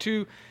will get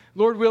to,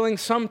 Lord willing,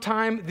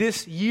 sometime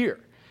this year,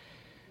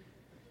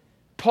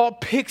 Paul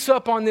picks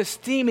up on this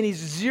theme and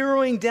he's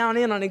zeroing down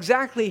in on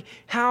exactly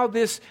how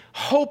this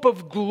hope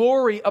of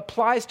glory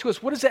applies to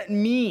us. What does that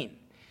mean?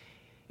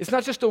 It's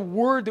not just a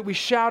word that we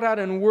shout out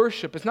in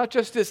worship. It's not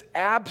just this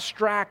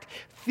abstract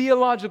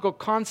theological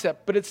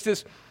concept, but it's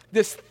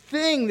this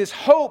thing, this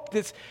hope,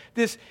 this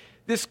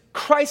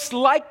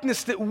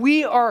Christ-likeness that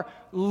we are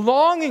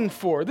longing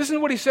for. This is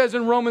what he says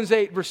in Romans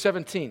 8, verse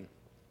 17.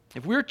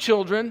 If we're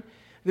children,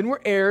 then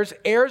we're heirs,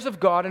 heirs of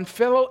God, and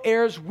fellow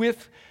heirs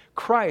with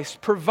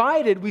Christ,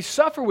 provided we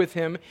suffer with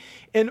him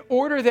in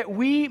order that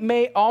we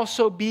may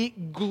also be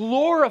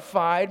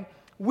glorified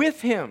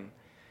with him.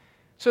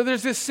 So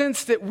there's this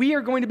sense that we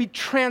are going to be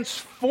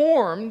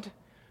transformed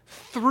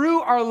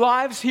through our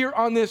lives here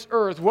on this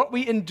earth, what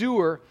we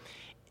endure,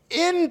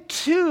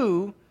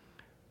 into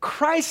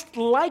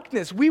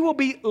Christ-likeness. We will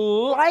be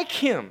like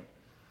him,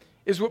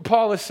 is what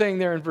Paul is saying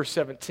there in verse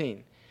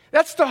 17.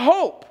 That's the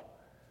hope.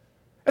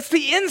 That's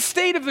the end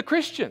state of the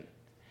Christian,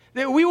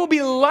 that we will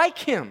be like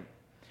him.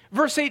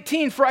 Verse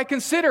 18, for I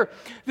consider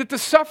that the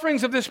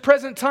sufferings of this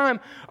present time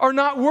are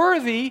not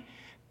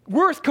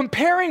worth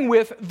comparing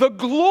with the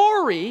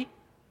glory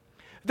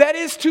that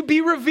is to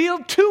be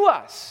revealed to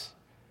us.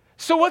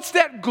 So what's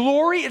that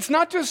glory? It's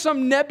not just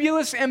some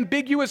nebulous,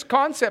 ambiguous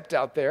concept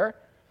out there.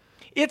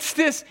 It's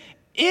this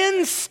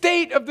end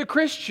state of the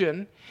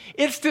Christian.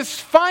 It's this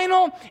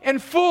final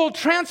and full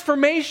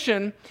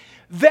transformation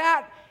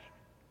that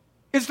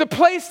is the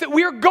place that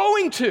we are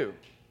going to.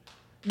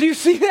 Do you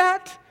see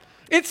that?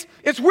 It's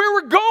where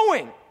we're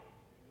going.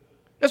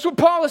 That's what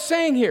Paul is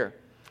saying here.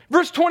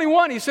 Verse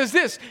 21, he says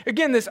this,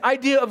 again, this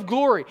idea of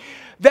glory,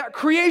 that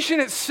creation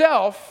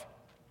itself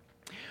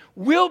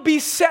will be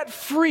set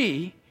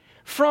free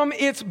from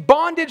its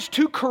bondage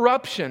to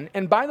corruption.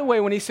 And by the way,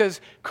 when he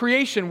says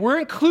creation, we're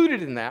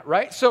included in that,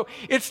 right? So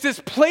it's this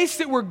place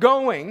that we're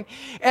going,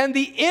 and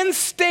the end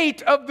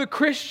state of the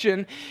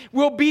Christian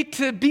will be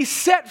to be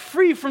set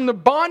free from the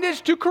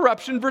bondage to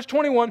corruption, verse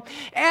 21,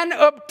 and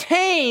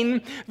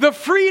obtain the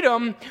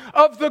freedom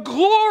of the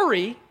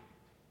glory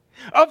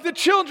of the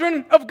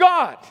children of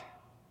God.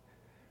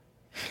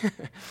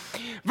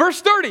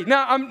 Verse 30.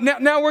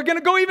 Now we're going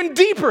to go even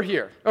deeper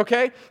here,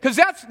 okay? Because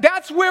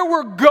that's where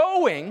we're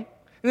going.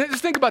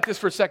 Just think about this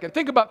for a second.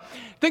 Think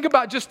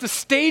about just the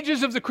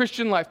stages of the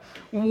Christian life.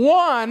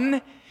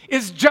 One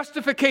is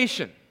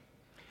justification.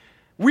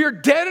 We are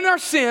dead in our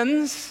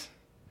sins.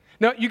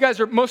 Now, you guys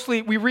are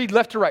mostly, we read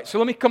left to right. So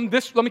let me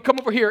come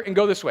over here and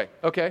go this way,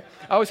 okay?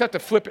 I always have to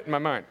flip it in my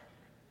mind.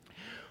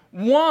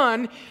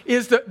 One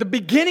is the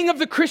beginning of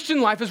the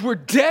Christian life is we're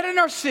dead in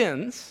our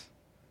sins.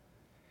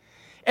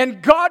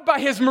 And God, by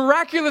his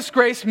miraculous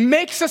grace,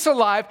 makes us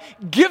alive,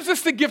 gives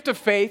us the gift of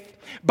faith,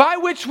 by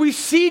which we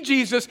see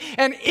Jesus,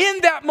 and in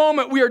that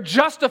moment we are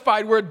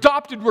justified, we're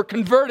adopted, we're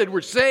converted,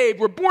 we're saved,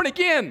 we're born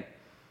again.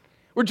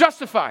 We're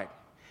justified.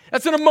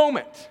 That's in a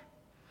moment.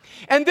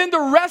 And then the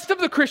rest of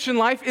the Christian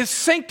life is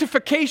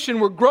sanctification.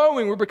 We're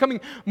growing. We're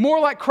becoming more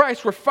like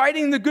Christ. We're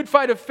fighting the good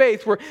fight of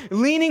faith. We're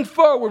leaning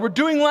forward. We're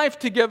doing life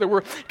together.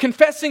 We're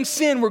confessing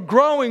sin. We're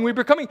growing. We're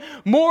becoming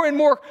more and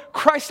more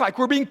Christ-like.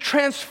 We're being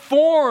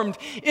transformed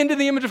into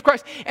the image of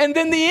Christ. And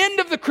then the end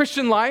of the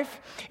Christian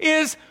life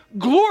is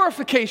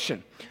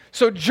glorification.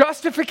 So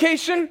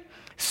justification,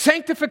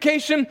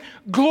 sanctification,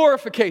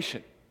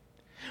 glorification.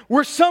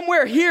 We're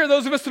somewhere here,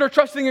 those of us that are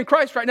trusting in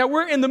Christ right now,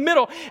 we're in the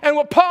middle. And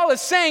what Paul is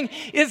saying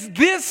is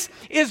this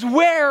is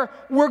where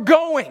we're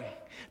going,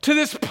 to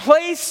this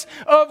place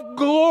of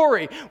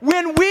glory,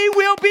 when we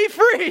will be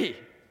free.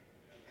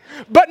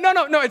 But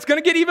no, it's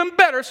going to get even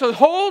better, so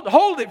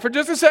hold it for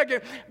just a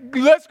second.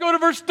 Let's go to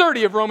verse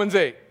 30 of Romans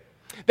 8.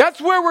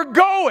 That's where we're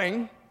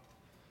going,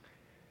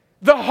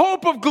 the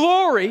hope of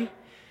glory,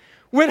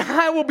 when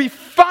I will be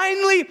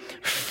finally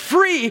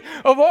free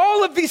of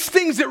all of these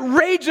things that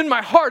rage in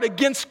my heart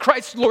against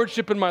Christ's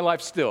lordship in my life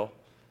still.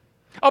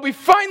 I'll be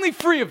finally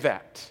free of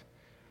that.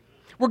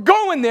 We're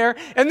going there,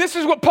 and this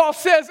is what Paul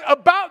says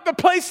about the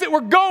place that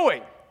we're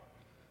going.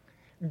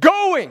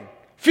 Going,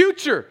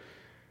 future.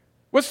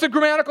 What's the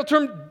grammatical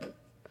term?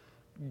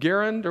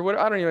 Gerund or what?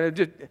 I don't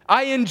even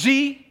know.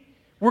 ING.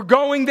 We're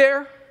going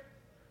there.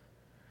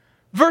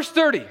 Verse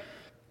 30.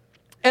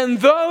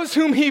 And those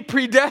whom he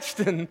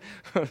predestined,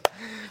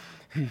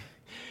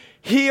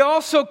 he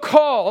also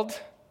called,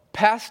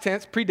 past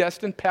tense,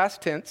 predestined,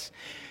 past tense.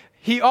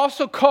 He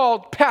also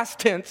called, past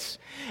tense.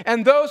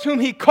 And those whom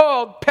he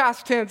called,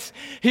 past tense,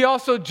 he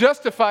also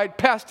justified,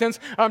 past tense.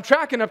 I'm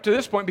tracking up to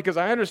this point because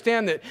I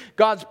understand that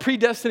God's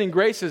predestining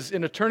grace is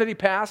in eternity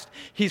past.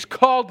 He's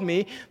called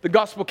me. The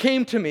gospel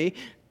came to me.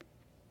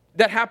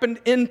 That happened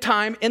in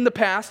time, in the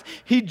past.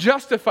 He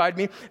justified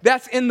me.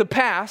 That's in the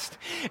past.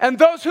 And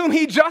those whom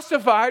he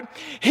justified,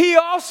 he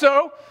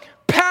also,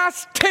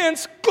 past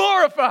tense,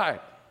 glorified.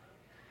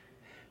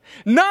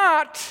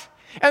 Not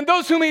And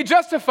those whom he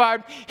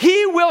justified,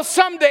 he will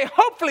someday,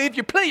 hopefully, if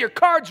you play your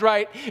cards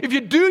right, if you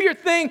do your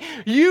thing,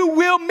 you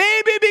will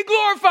maybe be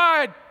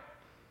glorified.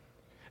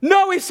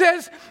 No, he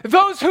says,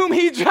 those whom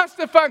he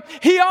justified,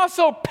 he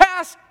also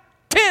past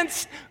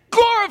tense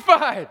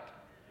glorified.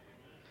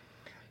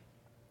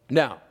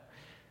 Now,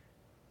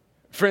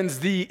 friends,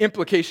 the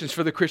implications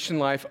for the Christian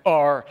life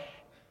are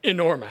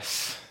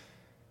enormous.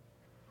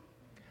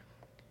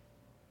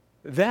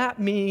 That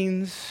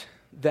means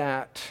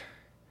that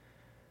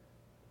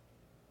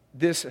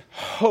this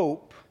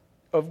hope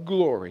of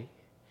glory,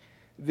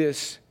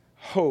 this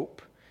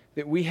hope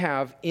that we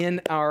have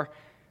in our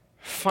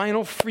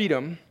final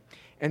freedom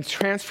and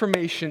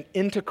transformation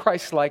into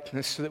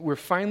Christ-likeness so that we're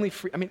finally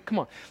free. I mean, come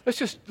on. Let's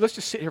just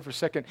sit here for a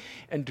second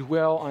and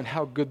dwell on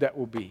how good that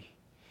will be.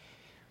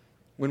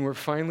 When we're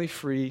finally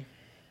free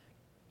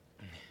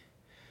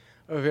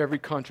of every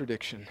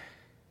contradiction.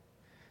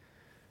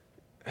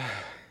 I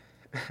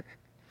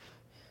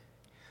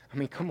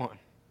mean, come on.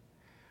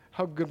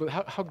 How good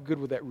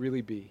would that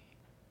really be?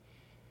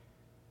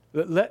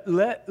 Let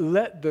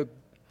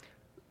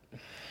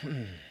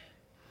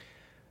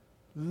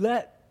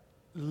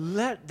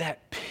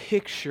that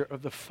picture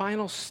of the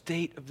final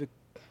state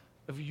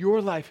of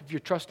your life, if you're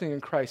trusting in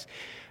Christ,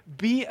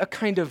 be a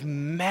kind of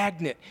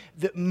magnet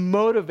that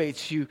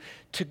motivates you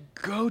to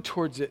go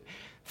towards it.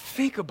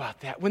 Think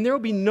about that. When there will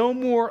be no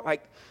more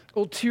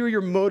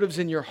ulterior motives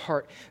in your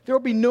heart, there will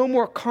be no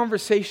more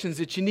conversations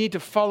that you need to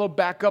follow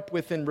back up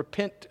with and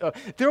repent.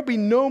 There will be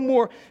no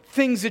more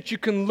things that you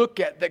can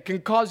look at that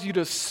can cause you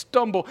to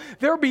stumble.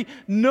 There will be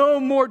no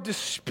more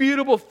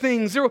disputable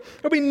things. There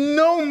will be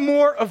no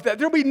more of that.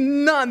 There will be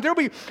none. There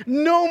will be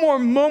no more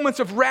moments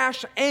of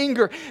rash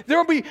anger. There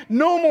will be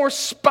no more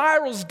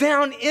spirals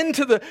down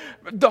into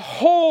the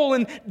hole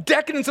and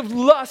decadence of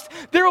lust.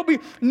 There will be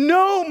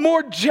no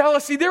more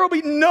jealousy. There will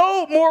be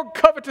no more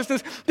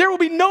covetousness. There will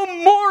be no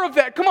more of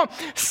that. Come on,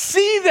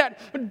 see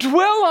that,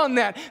 dwell on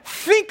that,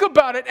 think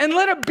about it, and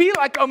let it be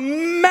like a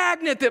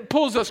magnet that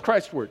pulls us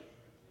Christward.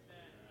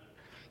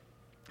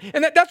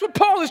 And that's what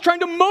Paul is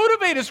trying to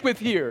motivate us with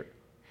here.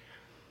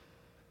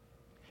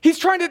 He's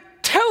trying to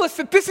tell us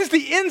that this is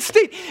the end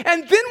state.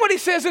 And then what he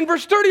says in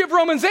verse 30 of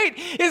Romans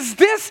 8 is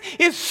this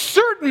is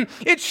certain,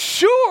 it's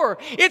sure,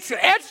 it's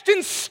etched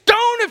in stone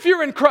if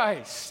you're in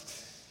Christ.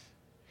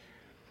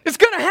 It's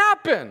going to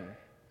happen.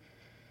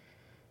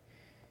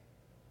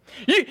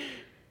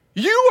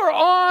 You are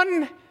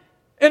on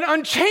an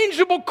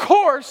unchangeable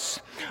course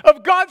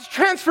of God's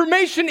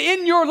transformation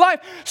in your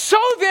life. So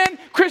then,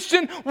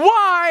 Christian,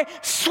 why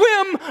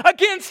swim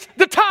against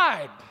the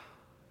tide?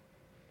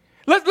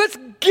 Let's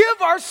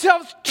give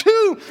ourselves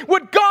to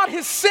what God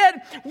has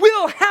said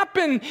will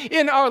happen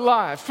in our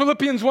lives.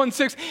 Philippians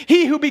 1:6,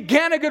 he who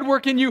began a good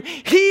work in you,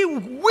 he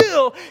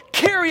will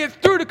carry it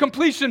through to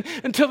completion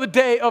until the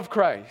day of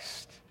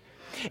Christ.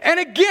 And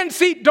again,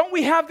 see, don't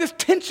we have this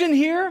tension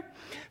here?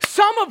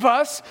 Some of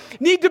us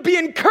need to be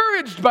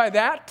encouraged by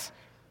that,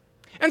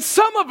 and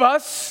some of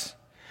us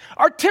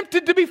are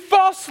tempted to be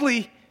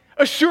falsely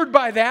assured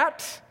by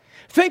that,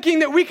 thinking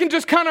that we can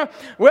just kind of,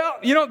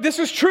 this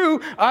is true,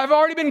 I've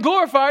already been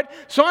glorified,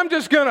 so I'm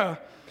just going to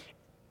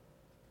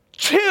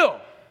chill.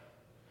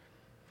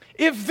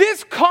 If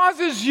this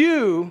causes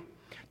you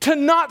to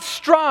not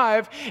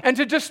strive and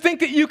to just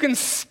think that you can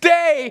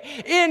stay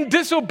in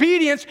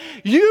disobedience,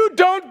 you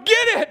don't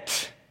get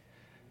it.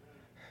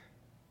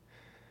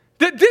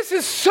 That this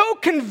is so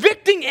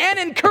convicting and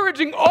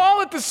encouraging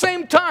all at the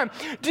same time.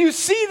 Do you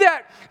see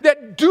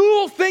that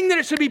dual thing that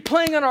it should be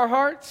playing on our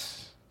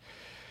hearts?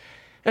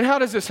 And how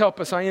does this help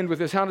us? I end with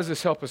this. How does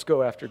this help us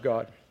go after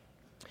God?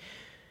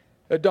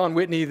 Don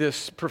Whitney,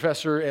 this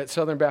professor at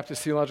Southern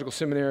Baptist Theological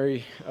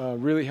Seminary,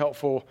 really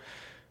helpful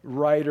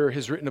writer,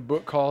 has written a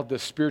book called The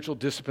Spiritual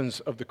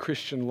Disciplines of the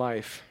Christian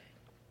Life.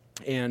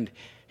 And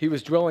he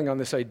was dwelling on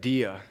this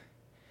idea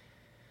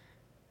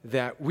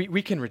that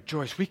we can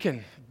rejoice, we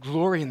can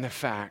glory in the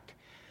fact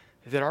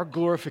that our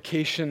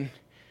glorification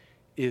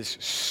is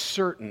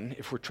certain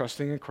if we're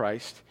trusting in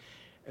Christ,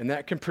 and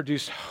that can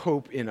produce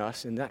hope in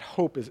us, and that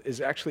hope is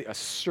actually a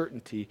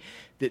certainty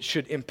that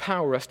should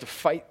empower us to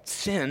fight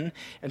sin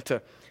and to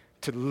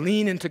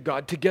lean into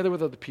God together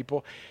with other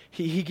people.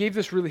 He gave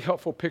this really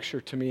helpful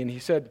picture to me, and he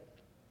said,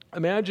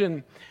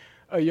 imagine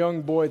a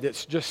young boy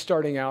that's just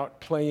starting out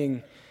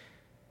playing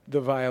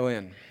the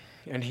violin,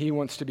 and he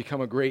wants to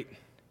become a great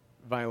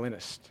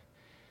violinist,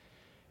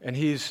 and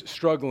he's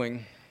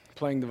struggling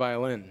playing the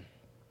violin.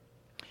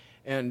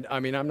 And I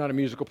mean, I'm not a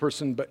musical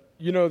person, but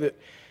you know that,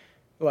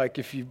 like,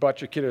 if you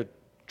bought your kid a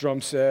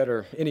drum set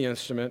or any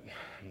instrument,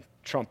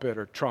 trumpet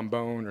or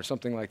trombone or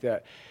something like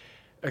that,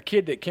 a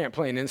kid that can't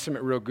play an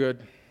instrument real good,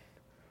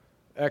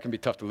 that can be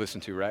tough to listen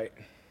to, right?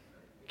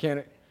 Can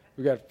it?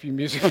 We got a few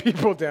music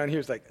people down here.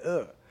 It's like,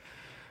 ugh.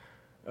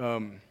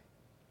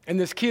 And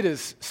this kid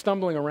is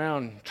stumbling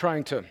around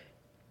trying to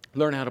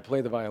learn how to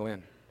play the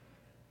violin.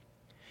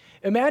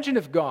 Imagine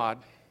if God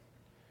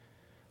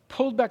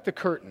pulled back the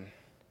curtain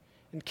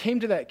and came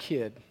to that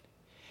kid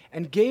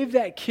and gave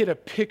that kid a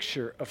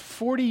picture of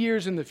 40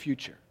 years in the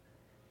future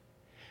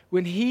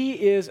when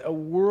he is a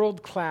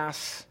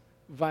world-class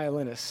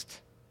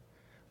violinist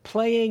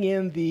playing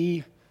in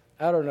the,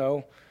 I don't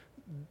know,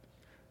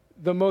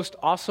 the most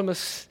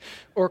awesomest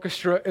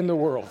orchestra in the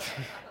world.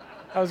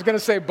 I was going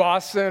to say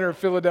Boston or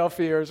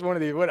Philadelphia or one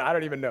of the, I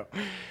don't even know.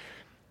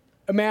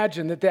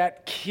 Imagine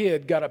that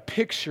kid got a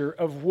picture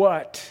of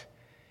what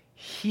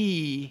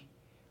he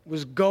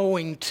was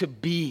going to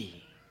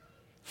be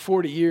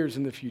 40 years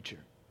in the future.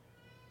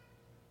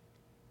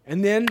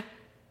 And then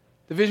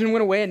the vision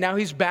went away, and now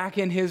he's back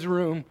in his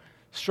room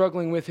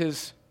struggling with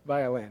his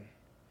violin.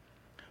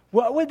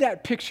 What would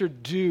that picture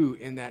do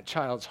in that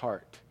child's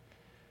heart?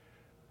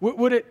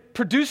 Would it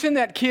produce in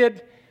that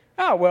kid,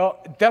 oh,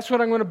 well, that's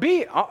what I'm going to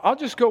be. I'll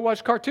just go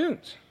watch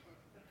cartoons?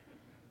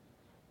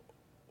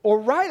 Or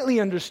rightly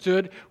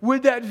understood,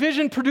 would that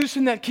vision produce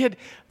in that kid,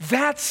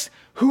 that's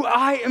who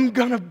I am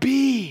going to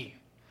be?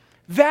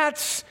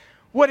 That's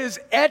what is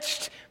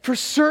etched for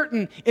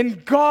certain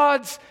in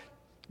God's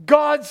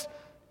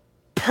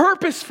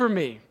purpose for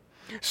me.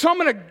 So I'm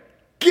going to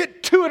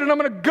get to it, and I'm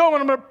going to go,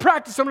 and I'm going to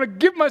practice. I'm going to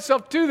give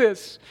myself to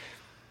this.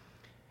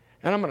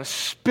 And I'm going to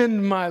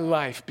spend my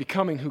life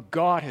becoming who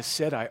God has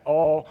said I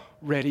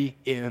already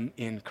am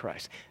in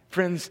Christ.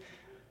 Friends,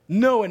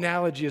 no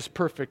analogy is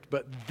perfect,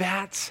 but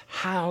that's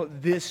how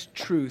this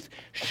truth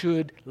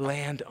should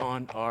land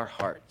on our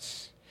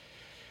hearts.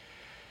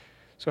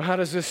 So how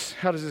does this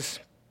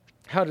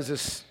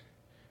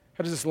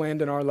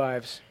land in our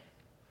lives?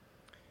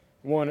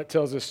 One, it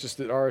tells us just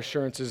that our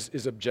assurance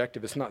is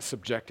objective. It's not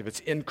subjective. It's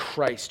in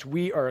Christ.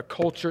 We are a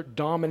culture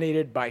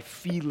dominated by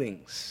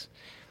feelings.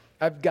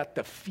 I've got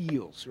the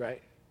feels,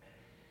 right?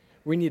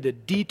 We need to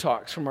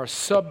detox from our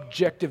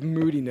subjective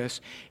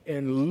moodiness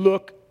and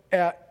look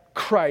at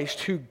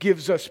Christ, who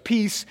gives us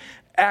peace,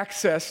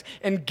 access,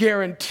 and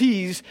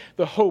guarantees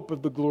the hope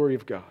of the glory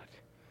of God.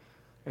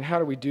 And how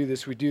do we do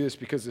this? We do this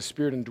because the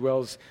Spirit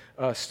indwells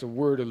us, the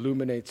Word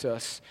illuminates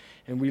us,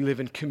 and we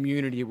live in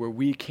community where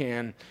we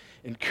can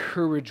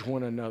encourage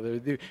one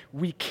another.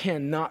 We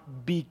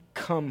cannot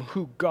become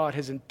who God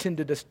has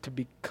intended us to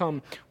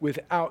become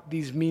without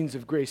these means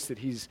of grace that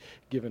He's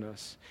given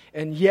us.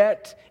 And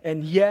yet,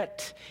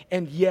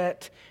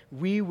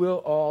 we will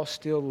all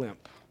still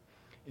limp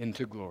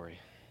into glory.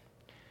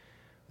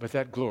 But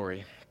that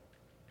glory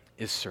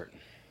is certain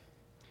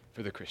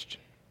for the Christian.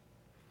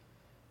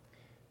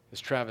 As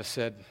Travis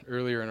said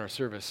earlier in our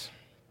service,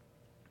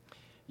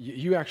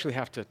 you actually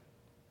have to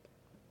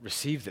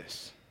receive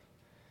this.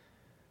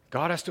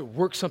 God has to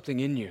work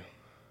something in you.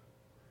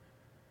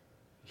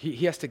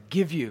 He has to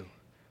give you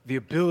the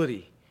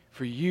ability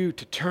for you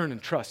to turn and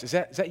trust. Is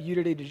that you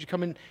today? Did you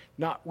come in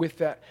not with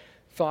that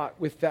thought,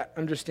 with that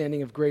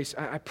understanding of grace?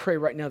 I pray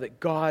right now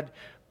that God,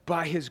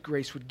 by His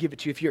grace, would give it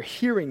to you. If you're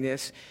hearing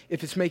this,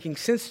 if it's making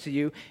sense to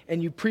you,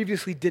 and you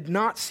previously did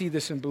not see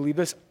this and believe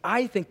this,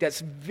 I think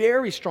that's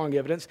very strong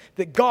evidence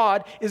that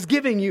God is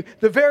giving you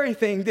the very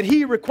thing that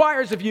He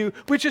requires of you,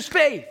 which is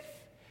faith.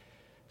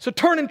 So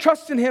turn and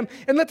trust in Him,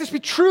 and let this be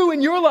true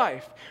in your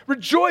life.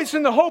 Rejoice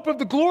in the hope of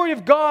the glory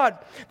of God,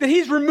 that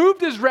He's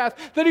removed His wrath,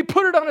 that He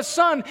put it on His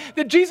Son,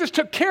 that Jesus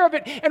took care of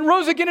it and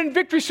rose again in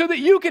victory so that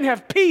you can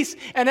have peace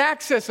and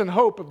access and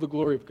hope of the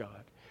glory of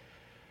God.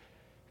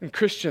 And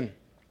Christian,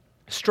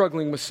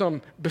 struggling with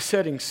some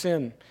besetting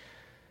sin,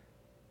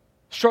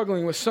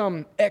 struggling with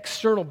some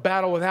external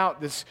battle without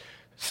this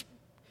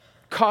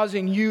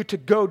causing you to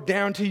go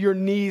down to your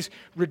knees,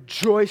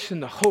 rejoice in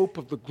the hope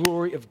of the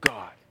glory of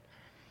God.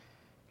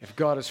 If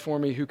God is for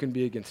me, who can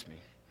be against me?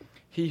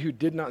 He who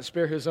did not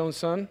spare His own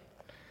Son,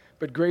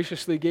 but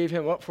graciously gave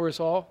Him up for us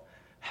all,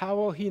 how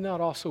will He not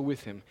also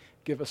with Him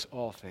give us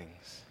all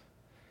things?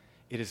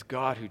 It is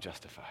God who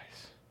justifies.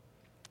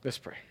 Let's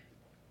pray.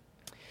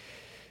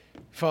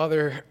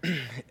 Father,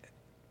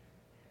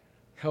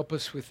 help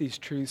us with these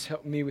truths.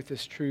 Help me with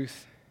this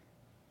truth.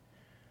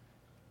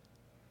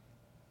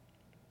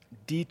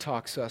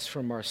 Detox us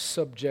from our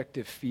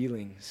subjective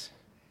feelings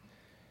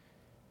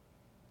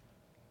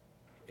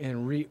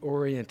and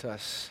reorient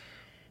us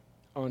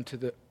onto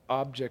the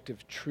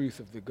objective truth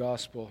of the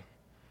gospel,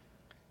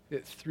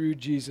 that through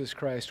Jesus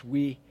Christ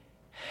we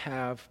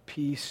have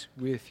peace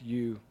with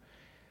you,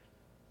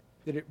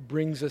 that it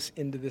brings us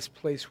into this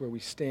place where we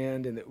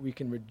stand and that we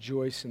can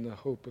rejoice in the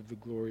hope of the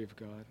glory of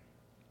God.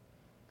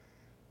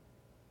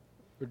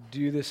 Lord,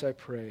 do this, I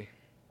pray,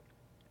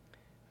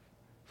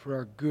 for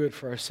our good,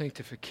 for our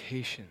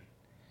sanctification,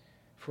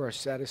 for our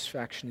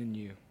satisfaction in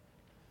you.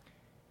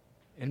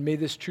 And may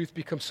this truth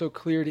become so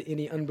clear to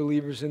any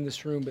unbelievers in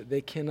this room, but they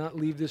cannot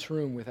leave this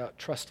room without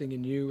trusting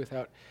in you,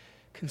 without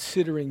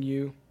considering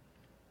you,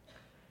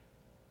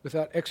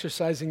 without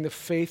exercising the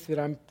faith that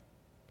I'm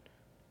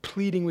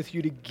pleading with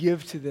you to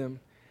give to them,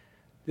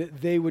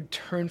 that they would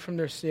turn from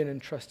their sin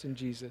and trust in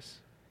Jesus,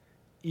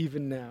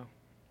 even now.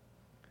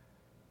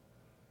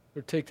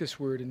 Lord, take this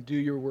word and do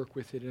your work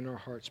with it in our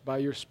hearts by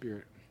your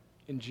Spirit.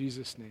 In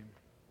Jesus' name,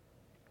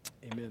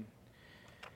 amen.